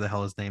Woods, whatever the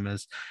hell his name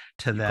is,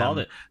 to them. Called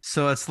it.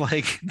 So it's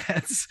like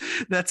that's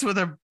what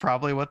they're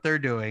probably what they're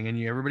doing,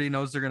 and everybody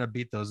knows they're going to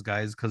beat those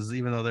guys, because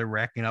even though they're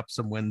racking up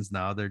some wins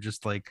now, they're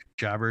just like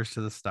jobbers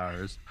to the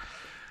stars.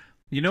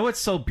 You know what's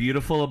so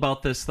beautiful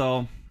about this,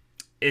 though?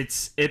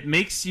 It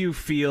makes you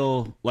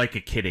feel like a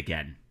kid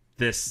again.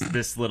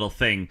 This little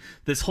thing,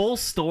 this whole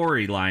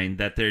storyline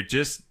that they're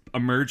just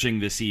emerging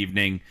this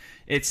evening.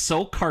 It's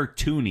so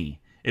cartoony.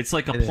 It's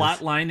like a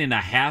plot line in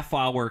a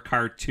half-hour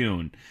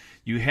cartoon.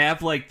 You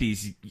have like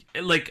these,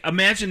 like,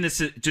 imagine this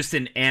is just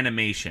an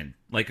animation,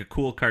 like a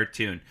cool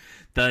cartoon.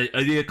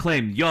 The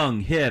Acclaimed, young,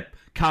 hip,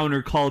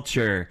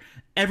 counterculture.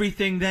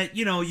 Everything that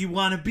you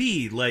want to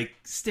be, like,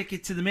 stick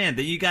it to the man.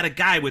 Then you got a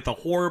guy with a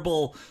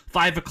horrible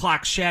 5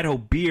 o'clock shadow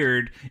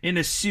beard in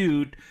a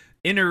suit,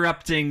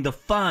 interrupting the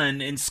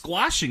fun and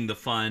squashing the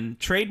fun,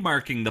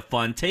 trademarking the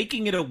fun,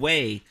 taking it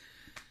away.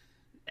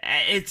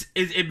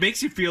 It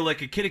makes you feel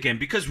like a kid again,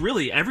 because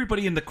really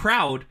everybody in the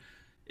crowd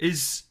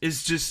is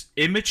just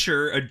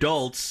immature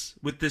adults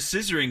with the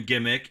scissoring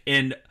gimmick,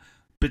 and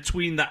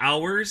between the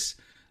hours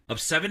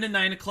of 7 and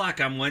 9 o'clock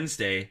on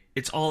Wednesday,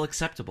 it's all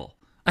acceptable.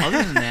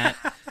 Other than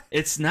that,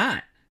 it's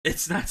not.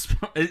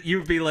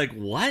 You'd be like,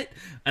 what?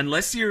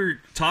 Unless you're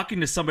talking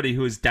to somebody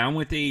who is down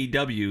with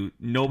AEW,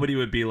 nobody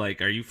would be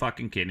like, are you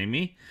fucking kidding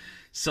me?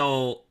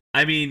 So,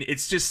 I mean,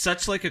 it's just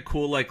such like a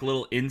cool, like,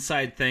 little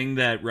inside thing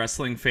that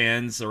wrestling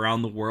fans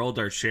around the world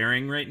are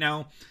sharing right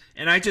now.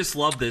 And I just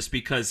love this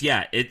because,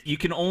 yeah, you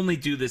can only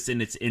do this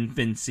in its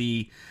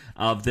infancy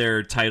of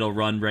their title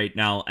run right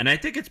now. And I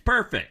think it's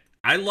perfect.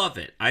 I love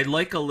it. I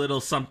like a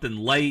little something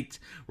light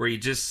where you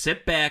just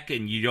sit back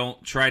and you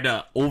don't try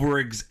to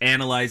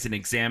analyze and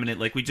examine it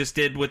like we just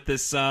did with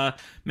this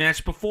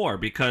match before,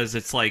 because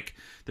it's like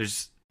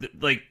there's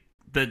like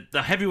the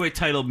heavyweight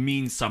title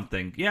means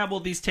something. Yeah, well,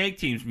 these tag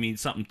teams mean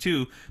something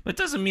too, but it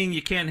doesn't mean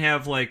you can't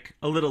have like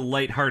a little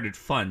lighthearted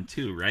fun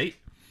too, right?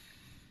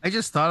 I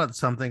just thought of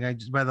something.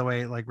 By the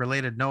way, like,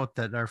 related note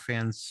that our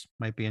fans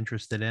might be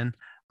interested in.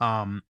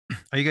 Are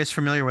you guys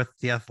familiar with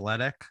The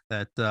Athletic?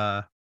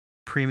 That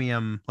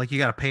premium, like, you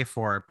got to pay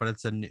for it, but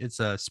it's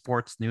a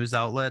sports news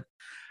outlet.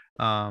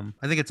 I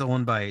think it's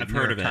owned by New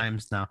York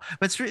Times now,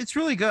 but it's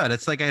really good.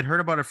 It's like I'd heard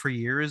about it for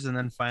years, and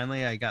then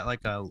finally I got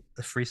like a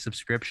free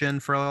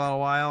subscription for a little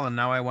while, and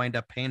now I wind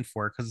up paying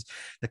for it because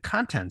the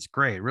content's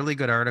great. Really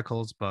good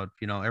articles about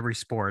every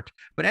sport.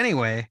 But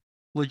anyway,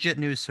 legit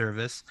news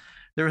service.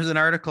 There was an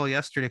article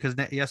yesterday, because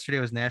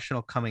yesterday was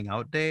National Coming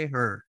Out Day,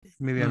 or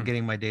maybe I'm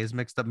getting my days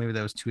mixed up. Maybe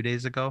that was 2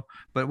 days ago,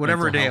 but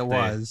whatever day it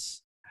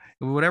was,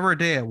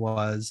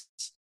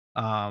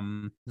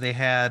 They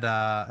had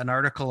an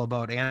article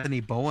about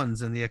Anthony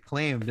Bowens and the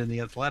Acclaimed in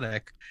the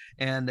Athletic,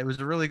 and it was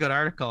a really good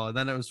article. And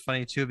then it was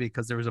funny too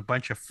because there was a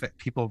bunch of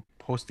people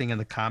posting in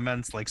the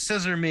comments like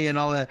 "scissor me" and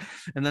all that,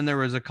 and then there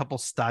was a couple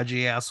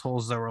stodgy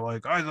assholes that were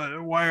like,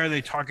 "Why are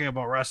they talking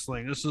about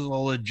wrestling? This is a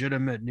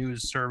legitimate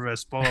news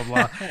service." Blah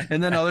blah blah.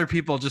 And then other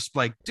people just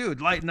like,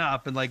 "Dude, lighten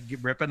up," and like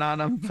ripping on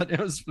them. But it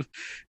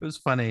was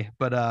funny.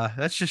 But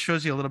that just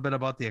shows you a little bit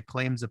about the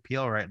Acclaim's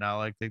appeal right now.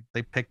 Like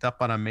they picked up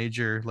on a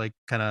major like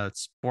kind of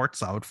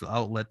sports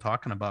outlet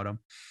talking about them.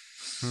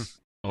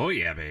 Oh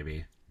yeah,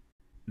 baby.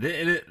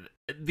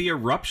 The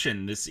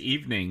eruption this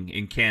evening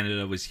in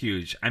Canada was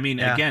huge. I mean,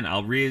 again,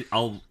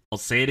 I'll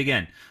say it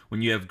again.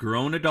 When you have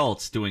grown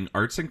adults doing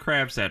arts and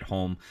crafts at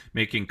home,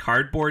 making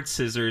cardboard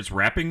scissors,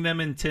 wrapping them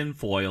in tin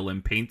foil,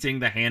 and painting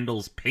the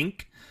handles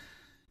pink,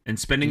 and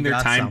spending their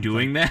time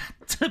doing that,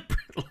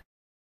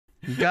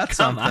 you got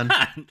something.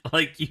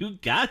 Like you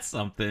got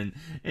something,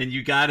 and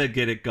you got to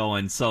get it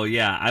going. So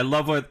yeah,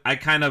 I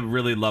kind of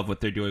really love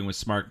what they're doing with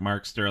Smart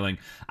Mark Sterling.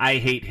 I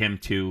hate him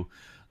too.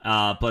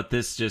 But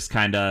this just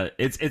kind of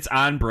it's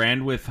on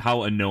brand with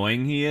how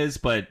annoying he is,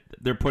 but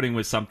they're putting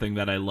with something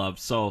that I love.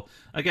 So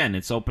again,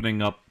 it's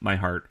opening up my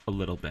heart a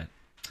little bit.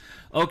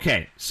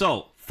 Okay,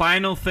 so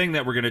final thing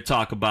that we're going to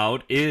talk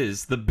about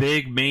is the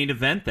big main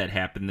event that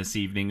happened this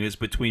evening is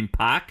between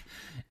Pac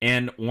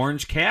and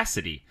Orange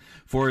Cassidy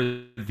for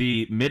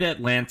the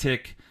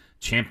Mid-Atlantic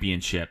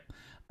Championship.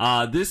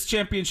 This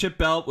championship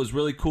belt was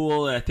really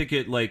cool. I think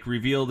it like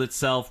revealed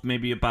itself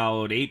maybe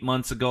about 8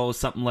 months ago,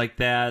 something like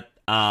that.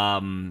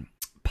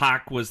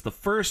 Pac was the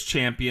first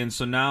champion,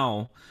 so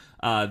now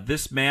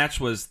this match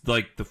was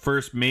like the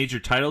first major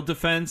title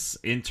defense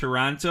in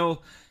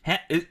Toronto.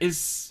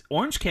 Is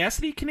Orange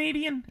Cassidy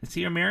Canadian? Is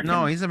he American?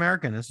 No, he's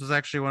American. This was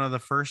actually one of the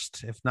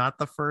first, if not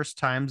the first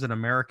times an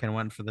American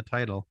went for the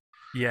title.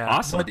 Yeah,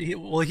 awesome. But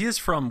he is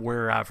from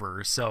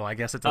wherever, so I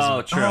guess it doesn't.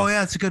 Oh, true. Oh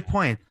yeah, that's a good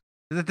point.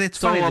 It's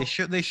funny.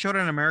 They showed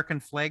an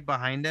American flag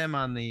behind him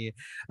on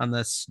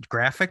this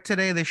graphic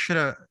today. They should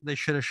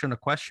have shown a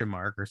question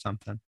mark or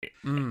something.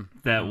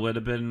 That would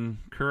have been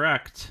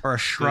correct. Or a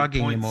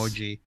shrugging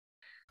emoji.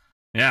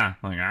 Yeah,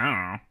 like I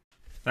don't know.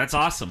 That's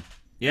awesome.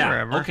 Yeah.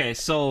 Wherever. Okay,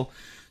 so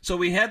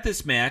we had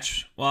this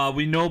match.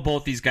 We know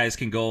both these guys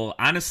can go.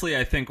 Honestly,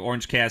 I think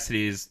Orange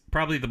Cassidy is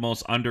probably the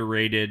most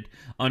underrated,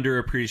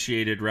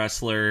 underappreciated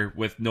wrestler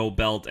with no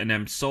belt, and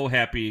I'm so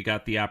happy he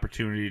got the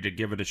opportunity to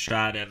give it a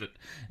shot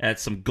at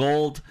some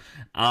gold.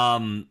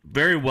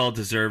 Very well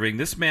deserving.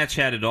 This match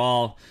had it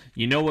all.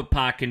 You know what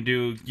Pac can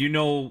do. You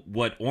know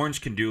what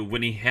Orange can do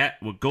when he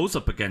goes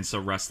up against a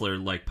wrestler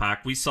like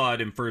Pac. We saw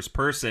it in first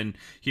person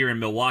here in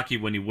Milwaukee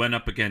when he went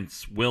up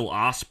against Will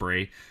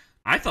Ospreay.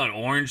 I thought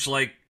Orange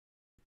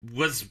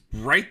was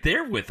right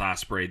there with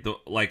Ospreay,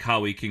 like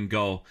how he can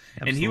go.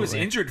 Absolutely. And he was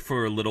injured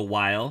for a little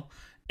while,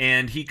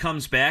 and he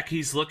comes back.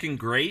 He's looking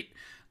great.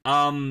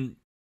 How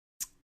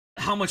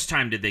much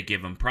time did they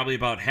give him? Probably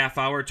about half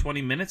hour,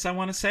 20 minutes, I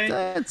want to say.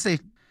 I'd say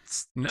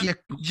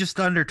just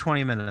under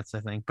 20 minutes,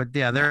 I think. But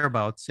yeah,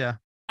 thereabouts, yeah.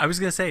 I was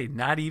going to say,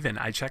 not even.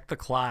 I checked the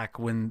clock.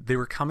 When they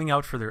were coming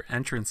out for their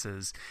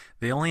entrances,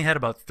 they only had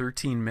about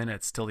 13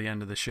 minutes till the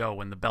end of the show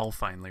when the bell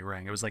finally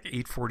rang. It was like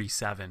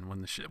 8:47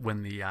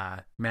 when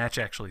the match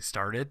actually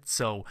started.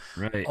 So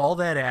all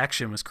that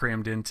action was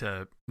crammed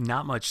into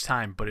not much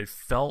time, but it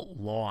felt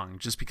long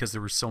just because there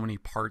were so many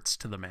parts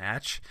to the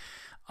match.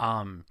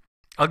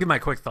 I'll give my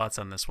quick thoughts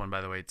on this one,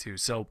 by the way, too.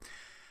 So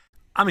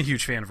I'm a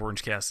huge fan of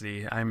Orange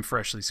Cassidy. I'm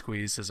freshly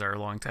squeezed, as our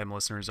longtime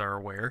listeners are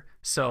aware.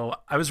 So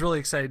I was really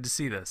excited to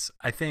see this.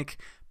 I think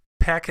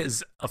Pac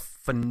is a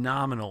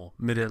phenomenal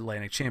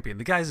Mid-Atlantic champion.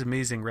 The guy's an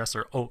amazing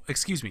wrestler. Oh,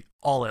 excuse me,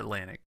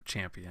 All-Atlantic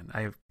champion.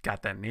 I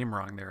got that name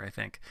wrong there, I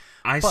think.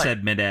 I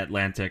said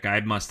Mid-Atlantic. I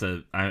must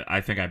have.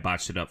 I think I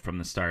botched it up from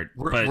the start.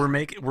 We're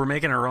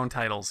making our own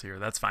titles here.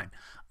 That's fine.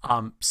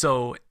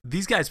 So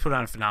these guys put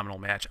on a phenomenal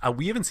match.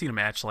 We haven't seen a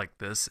match like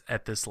this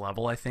at this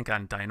level, I think,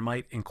 on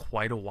Dynamite in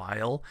quite a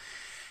while.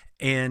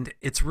 And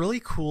it's really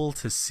cool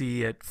to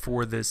see it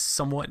for this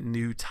somewhat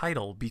new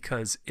title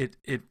because it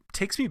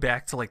takes me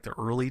back to like the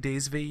early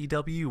days of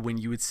AEW when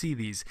you would see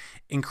these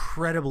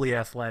incredibly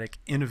athletic,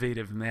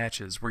 innovative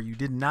matches where you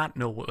did not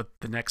know what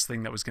the next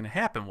thing that was going to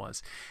happen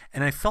was.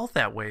 And I felt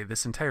that way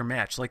this entire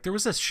match. Like there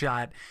was a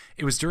shot,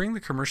 it was during the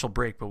commercial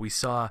break, but we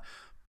saw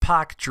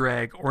Pac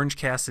drag Orange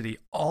Cassidy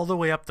all the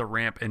way up the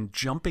ramp and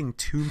jumping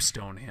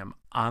tombstone him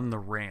on the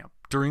ramp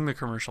during the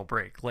commercial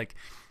break. Like,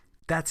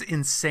 that's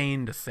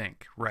insane to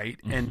think, right?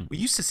 Mm-hmm. And we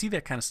used to see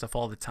that kind of stuff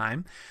all the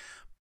time.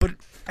 But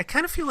I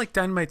kind of feel like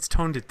Dynamite's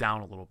toned it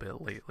down a little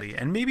bit lately.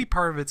 And maybe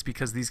part of it's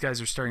because these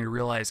guys are starting to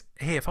realize,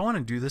 hey, if I want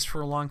to do this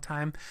for a long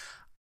time,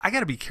 I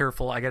got to be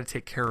careful. I got to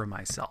take care of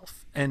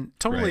myself. And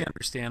totally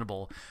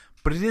understandable.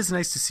 But it is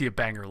nice to see a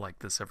banger like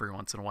this every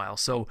once in a while.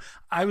 So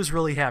I was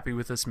really happy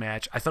with this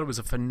match. I thought it was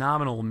a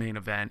phenomenal main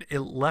event.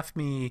 It left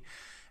me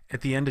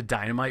at the end of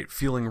Dynamite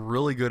feeling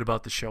really good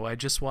about the show I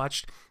just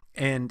watched.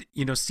 And,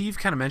 you know, Steve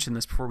kind of mentioned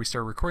this before we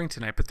started recording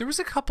tonight, but there was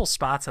a couple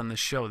spots on this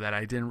show that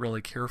I didn't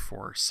really care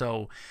for.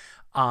 So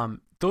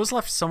Those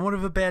left somewhat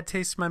of a bad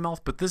taste in my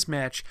mouth, but this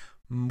match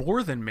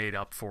more than made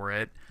up for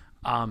it.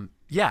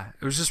 Yeah,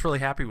 I was just really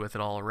happy with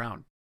it all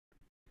around.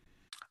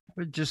 I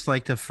would just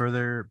like to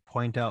further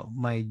point out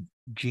my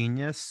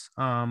genius.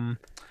 I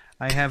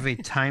have a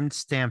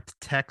time-stamped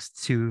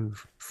text to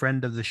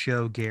friend of the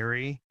show,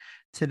 Gary,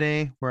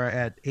 today, where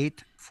at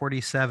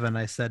 8:47,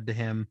 I said to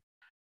him,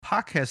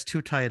 Pac has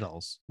 2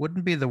 titles.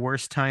 Wouldn't be the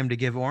worst time to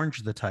give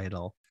Orange the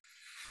title.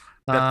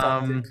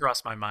 That didn't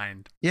cross my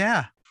mind.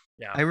 Yeah,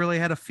 Yeah. I really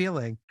had a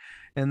feeling.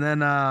 And then,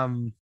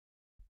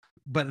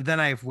 but then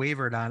I've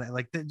wavered on it.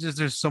 Like,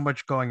 there's so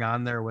much going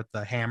on there with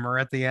the hammer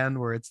at the end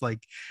where it's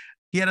like,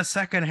 he had a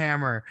second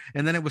hammer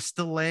and then it was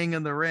still laying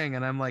in the ring.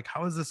 And I'm like,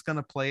 how is this going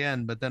to play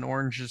in? But then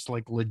Orange just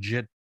like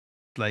legit,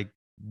 like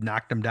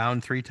knocked him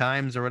down 3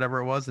 times or whatever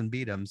it was and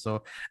beat him.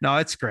 So no,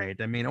 it's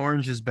great. I mean,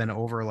 Orange has been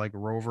over like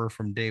Rover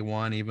from day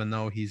one, even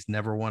though he's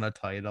never won a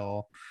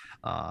title.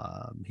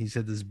 He's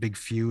had this big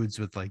feuds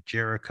with like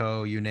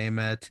Jericho, you name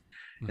it.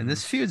 And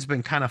this feud's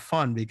been kind of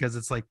fun because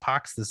it's like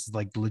Pac's this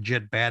like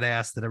legit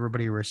badass that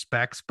everybody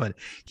respects, but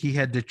he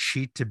had to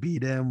cheat to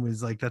beat him.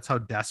 Was like, that's how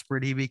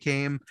desperate he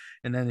became.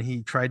 And then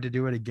he tried to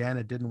do it again.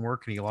 It didn't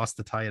work and he lost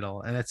the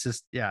title. And it's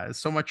just, yeah, it's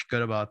so much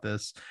good about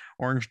this.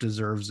 Orange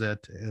deserves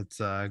it.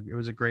 It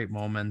was a great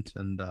moment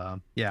and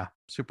yeah,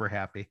 super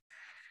happy.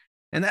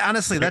 And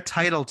honestly, that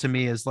title to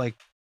me is like,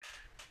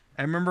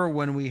 I remember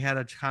when we had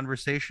a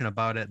conversation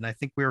about it and I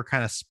think we were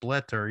kind of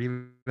split or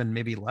even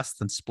maybe less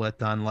than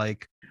split on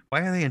like,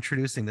 why are they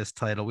introducing this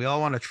title? We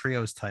all want a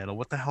trios title.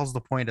 What the hell's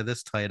the point of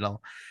this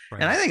title?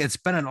 Right. And I think it's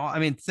been I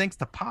mean, thanks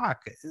to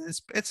Pac,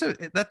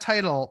 that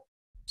title,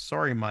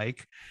 sorry,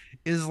 Mike,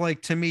 is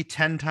like to me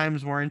 10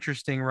 times more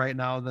interesting right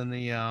now than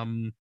the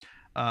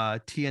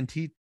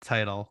TNT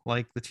title.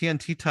 Like the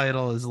TNT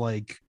title is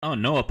like, oh,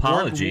 no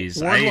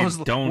apologies. I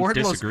don't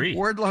disagree.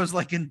 Wardlow's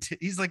like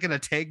he's like in a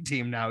tag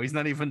team now. He's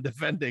not even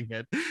defending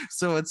it.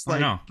 So it's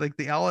like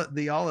the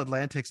All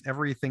Atlantic's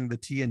everything the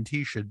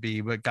TNT should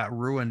be, but got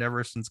ruined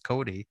ever since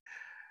Cody.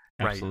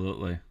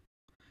 Absolutely. Right.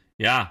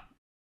 Yeah.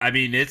 I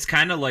mean, it's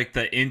kind of like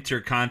the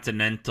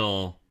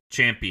Intercontinental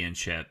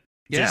Championship.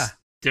 Yeah. Just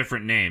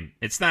different name.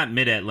 It's not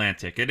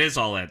Mid-Atlantic. It is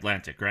All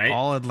Atlantic, right?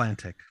 All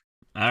Atlantic.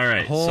 All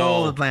right. The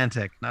whole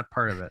Atlantic, not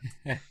part of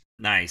it.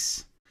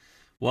 Nice.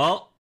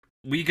 Well,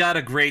 we got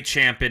a great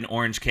champ in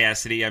Orange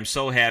Cassidy. I'm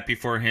so happy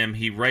for him.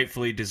 He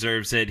rightfully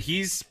deserves it.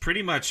 He's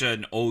pretty much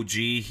an OG.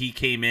 He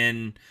came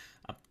in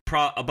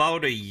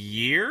about a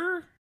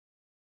year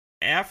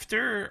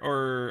after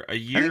or a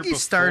year before. I think he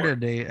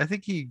started I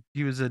think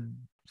he was an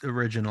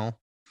original.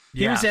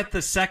 He was at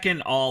the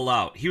second All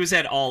Out. He was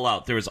at All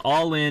Out. There was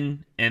All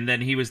In, and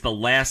then he was the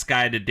last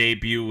guy to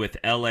debut with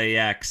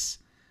LAX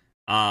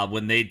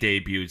when they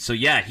debuted. So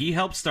yeah, he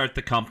helped start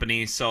the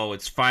company. So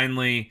it's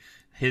finally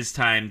his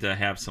time to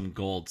have some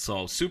gold.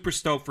 So super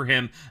stoked for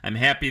him. I'm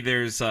happy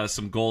there's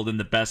some gold in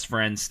the Best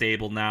Friends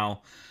stable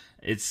now.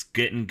 It's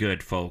getting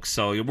good, folks.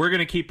 So we're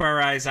gonna keep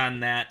our eyes on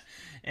that.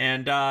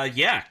 And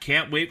yeah,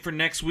 can't wait for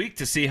next week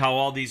to see how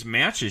all these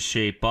matches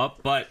shape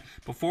up. But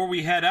before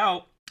we head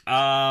out,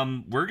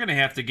 we're gonna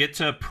have to get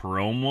to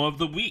promo of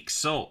the week.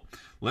 So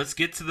let's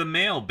get to the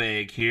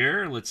mailbag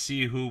here. Let's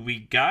see who we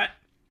got.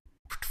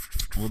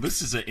 Well,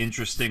 this is an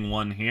interesting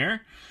one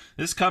here.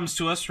 This comes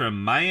to us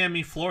from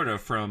Miami, Florida,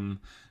 from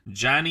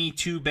Johnny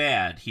Too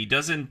Bad. He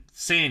doesn't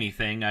say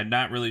anything. I'm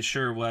not really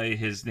sure why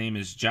his name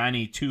is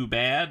Johnny Too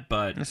Bad,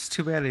 but it's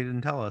too bad he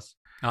didn't tell us.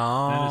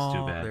 Oh, that is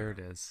too bad. There it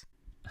is.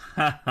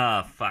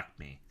 Fuck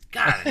me.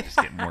 God, I just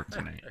getting work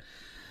tonight.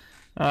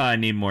 I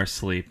need more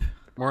sleep.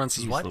 More on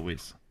what?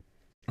 Louise.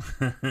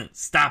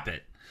 Stop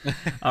it.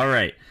 All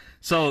right.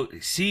 So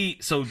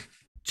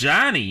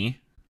Johnny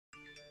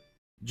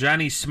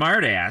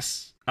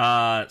Smartass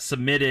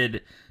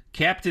submitted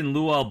Captain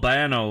Lou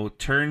Albano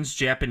turns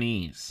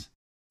Japanese.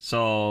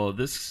 So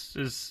this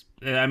is,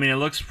 I mean, it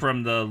looks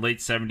from the late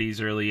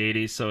 70s, early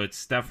 80s, so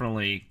it's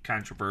definitely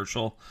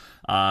controversial.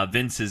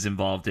 Vince is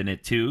involved in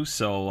it too.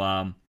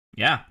 So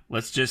yeah,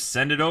 let's just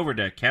send it over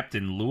to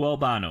Captain Lou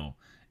Albano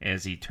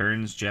as he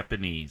turns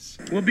Japanese.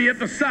 We'll be at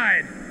the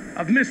side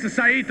of Mr.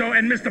 Saito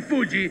and Mr.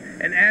 Fuji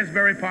in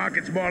Asbury Park.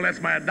 It's more or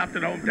less my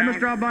adopted hometown.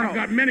 Mr. Albano. I've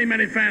got many,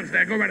 many fans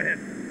there. Go right ahead.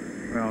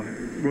 Well,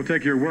 we'll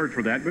take your word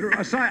for that. But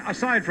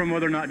aside from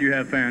whether or not you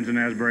have fans in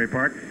Asbury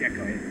Park, yeah,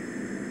 go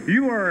ahead.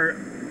 You are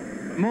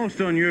most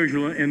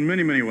unusual in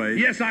many, many ways.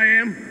 Yes, I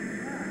am.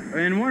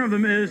 And one of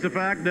them is the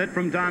fact that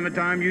from time to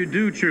time you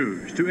do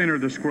choose to enter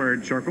the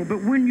squared circle.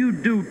 But when you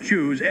do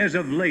choose, as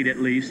of late at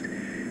least,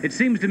 it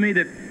seems to me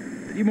that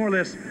you more or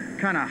less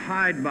kind of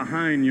hide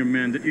behind your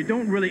men, that you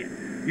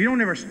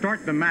don't ever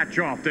start the match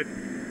off. That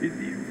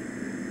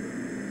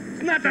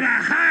it's not that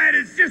I hide,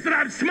 it's just that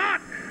I'm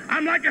smart.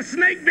 I'm like a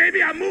snake,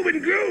 baby. I move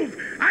and groove.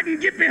 I can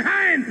get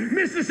behind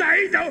Mr.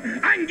 Saito.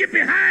 I can get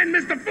behind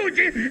Mr.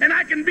 Fuji, and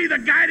I can be the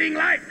guiding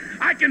light.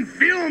 I can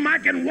film. I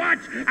can watch.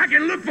 I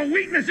can look for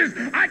weaknesses.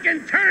 I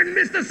can turn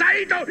Mr.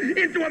 Saito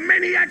into a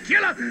maniac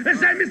killer and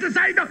say, Mr.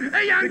 Saito,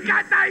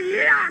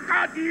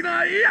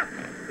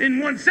 in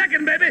 1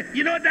 second, baby.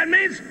 You know what that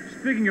means?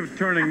 Speaking of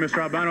turning, Mr.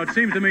 Albano, it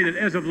seems to me that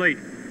as of late,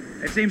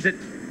 it seems that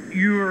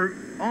you're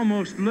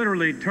almost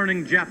literally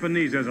turning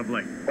Japanese as of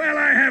late. Well,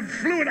 I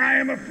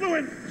am a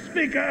fluent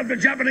speaker of the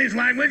Japanese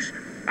language.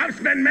 I've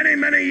spent many,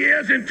 many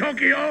years in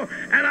Tokyo,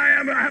 and I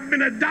have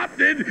been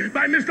adopted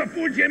by Mr.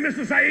 Fuji and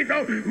Mr.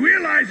 Saito,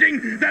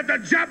 realizing that the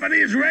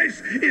Japanese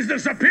race is the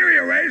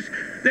superior race.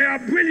 They are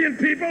brilliant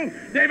people.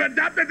 They've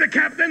adopted the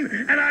captain,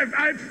 and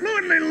I've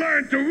fluently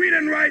learned to read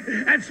and write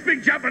and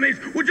speak Japanese.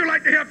 Would you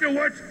like to hear a few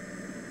words?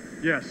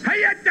 Yes.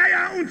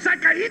 Hayataya un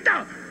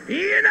Sakahito.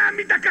 Ina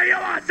mitakayo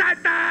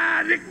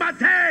asata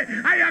rikmate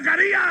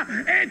ayagaria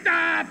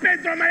eta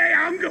Pedro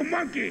Maria Hungu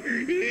Monkey.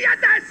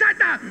 Yata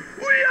sata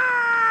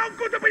uya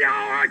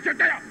kutupaya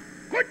chataya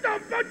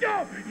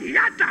kutumpocho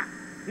yata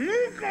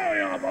muko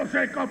yo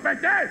vose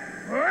copete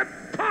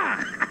pa.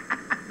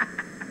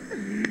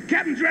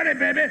 Captain's ready,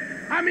 baby.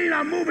 I mean,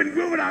 I'm moving,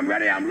 grooving, I'm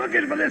ready. I'm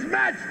looking for this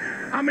match.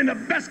 I'm in the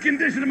best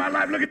condition of my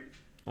life. Look at.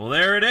 Well,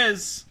 there it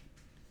is.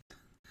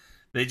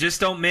 They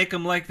just don't make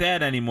them like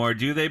that anymore,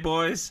 do they,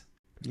 boys?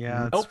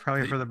 Yeah, it's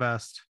probably for the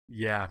best.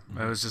 Yeah,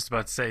 I was just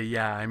about to say,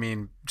 yeah, I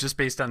mean, just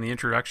based on the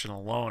introduction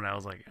alone, I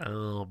was like,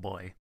 oh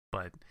boy.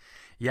 But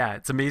yeah,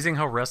 it's amazing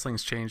how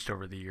wrestling's changed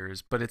over the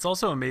years, but it's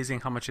also amazing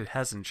how much it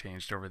hasn't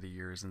changed over the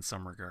years in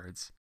some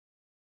regards.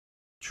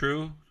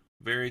 True,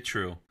 very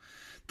true.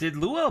 Did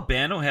Lou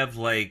Albano have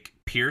like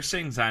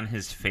piercings on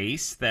his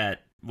face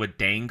that would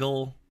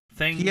dangle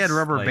things? He had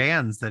rubber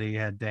bands that he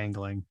had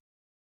dangling.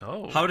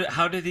 Oh.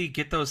 How did he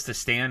get those to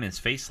stay on his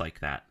face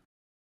like that?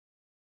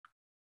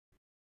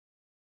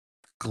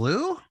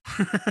 Glue?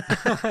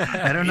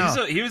 I don't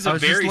know. He was a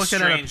very just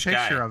looking at a strange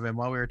picture guy. of him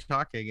while we were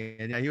talking,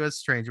 and yeah, he was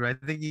strange. But I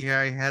think he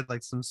had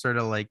like some sort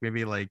of like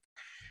maybe like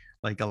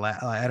I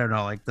don't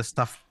know, like the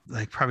stuff,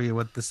 like probably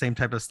what the same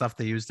type of stuff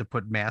they used to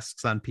put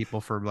masks on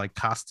people for like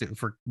costume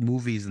for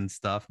movies and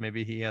stuff.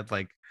 Maybe he had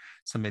like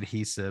some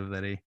adhesive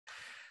that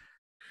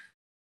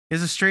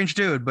he's a strange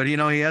dude, but you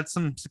know, he had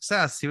some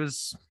success. He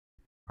was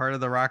part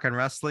of the Rock and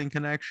Wrestling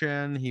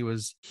Connection. He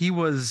was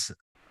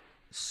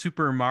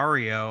Super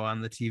Mario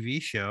on the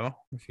TV show,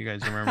 if you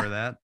guys remember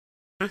that.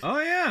 Oh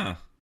yeah.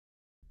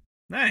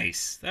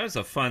 Nice. That was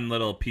a fun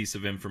little piece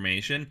of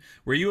information.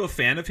 Were you a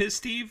fan of his,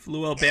 Steve?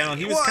 Lou Albano?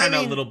 He was kind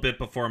of a little bit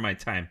before my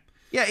time.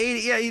 Yeah,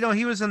 you know,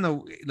 he was in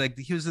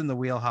the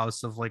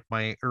wheelhouse of like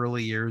my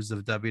early years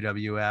of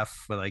WWF,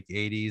 for like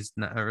 80s,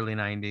 early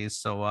 90s.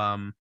 So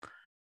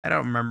I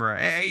don't remember.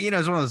 You know,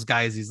 it's one of those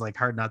guys. He's like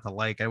hard not to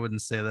like. I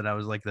wouldn't say that I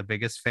was like the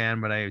biggest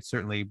fan, but I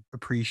certainly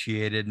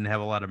appreciated and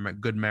have a lot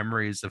of good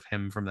memories of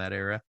him from that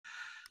era.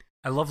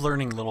 I love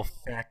learning little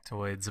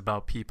factoids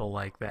about people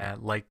like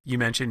that. Like you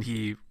mentioned,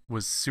 he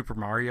was Super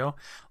Mario.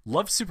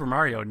 Loved Super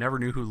Mario. Never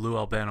knew who Lou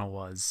Albano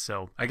was.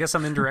 So I guess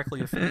I'm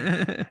indirectly a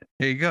fan.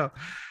 There you go.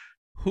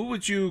 Who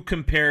would you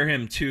compare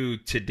him to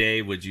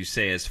today, would you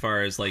say, as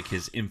far as like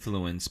his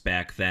influence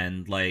back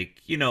then?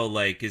 Like, you know,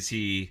 like, is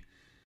he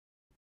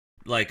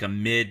like a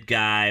mid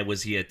guy?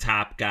 Was he a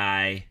top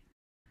guy?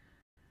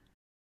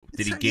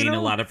 Did he gain a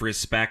lot of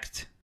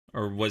respect,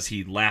 or was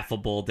he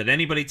laughable? Did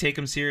anybody take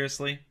him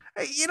seriously?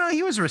 You know,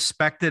 he was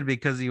respected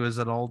because he was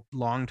an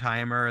long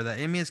timer.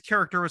 I mean, his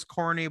character was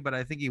corny, but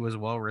I think he was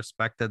well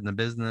respected in the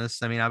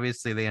business. I mean,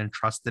 obviously they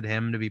entrusted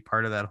him to be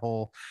part of that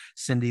whole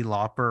Cyndi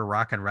Lauper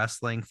Rock and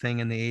Wrestling thing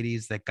in the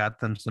 80s that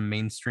got them some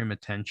mainstream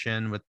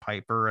attention with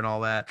Piper and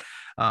all that.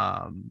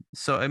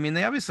 So I mean,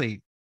 they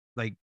obviously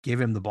like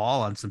gave him the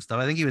ball on some stuff.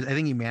 I think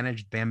he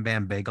managed Bam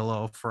Bam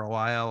Bigelow for a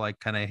while,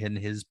 like kind of in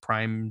his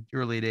prime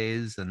early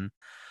days. And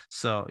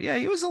so, yeah,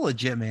 he was a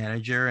legit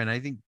manager. And I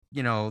think,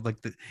 you know, like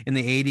in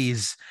the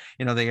 80s,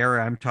 you know, the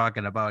era I'm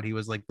talking about, he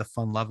was like the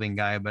fun loving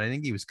guy, but I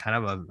think he was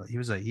kind of he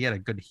had a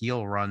good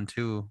heel run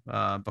too,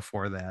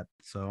 before that.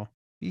 So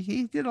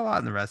he did a lot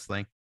in the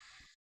wrestling.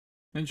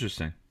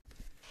 Interesting.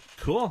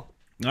 Cool.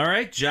 All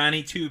right,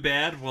 Johnny Too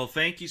Bad. Well,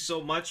 thank you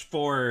so much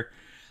for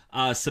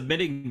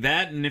submitting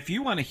that. And if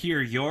you want to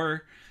hear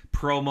your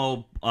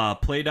promo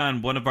played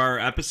on one of our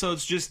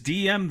episodes, just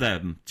DM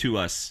them to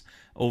us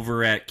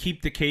over at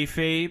Keep the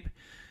Kayfabe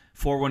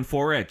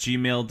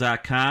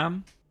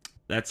 414@gmail.com.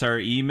 That's our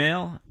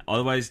email.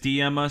 Otherwise,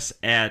 DM us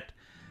at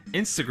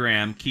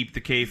Instagram, Keep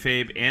the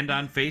Kayfabe, and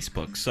on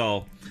Facebook.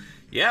 So,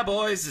 yeah,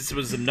 boys, this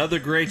was another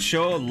great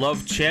show.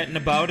 Love chatting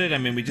about it. I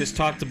mean, we just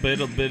talked a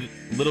little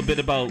bit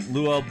about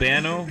Lou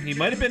Albano. He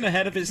might have been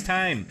ahead of his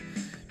time.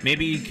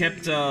 Maybe he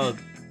kept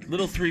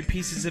little 3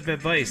 pieces of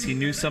advice. He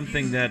knew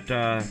something that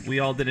we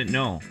all didn't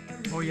know.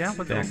 Oh yeah,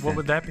 what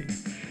would that be?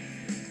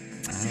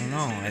 I don't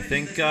know.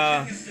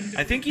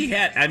 I think he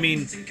had. I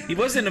mean, he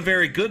wasn't a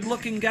very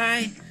good-looking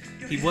guy.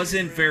 He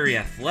wasn't very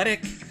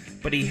athletic,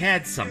 but he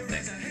had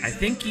something. I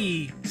think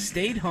he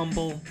stayed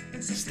humble,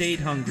 stayed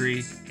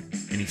hungry,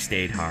 and he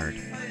stayed hard.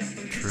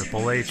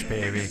 Triple H,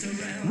 baby.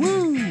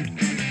 Woo!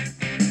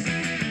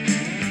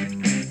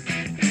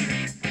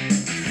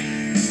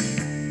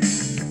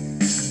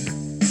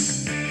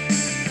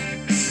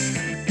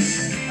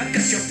 I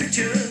got your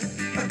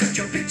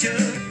picture.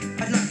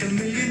 I'd like 1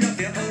 million of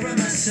you over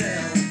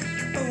myself.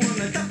 I want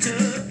a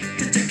doctor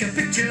to take a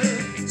picture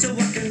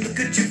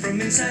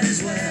inside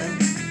as well.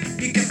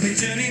 You got me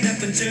turning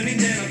up and turning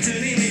down, I'm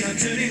turning in, I'm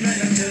turning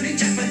right, I'm turning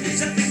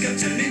Japanese. I think I'm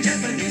turning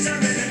Japanese, I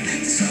really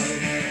think so.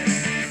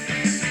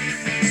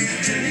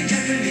 Turning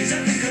Japanese, I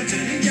think I'm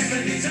turning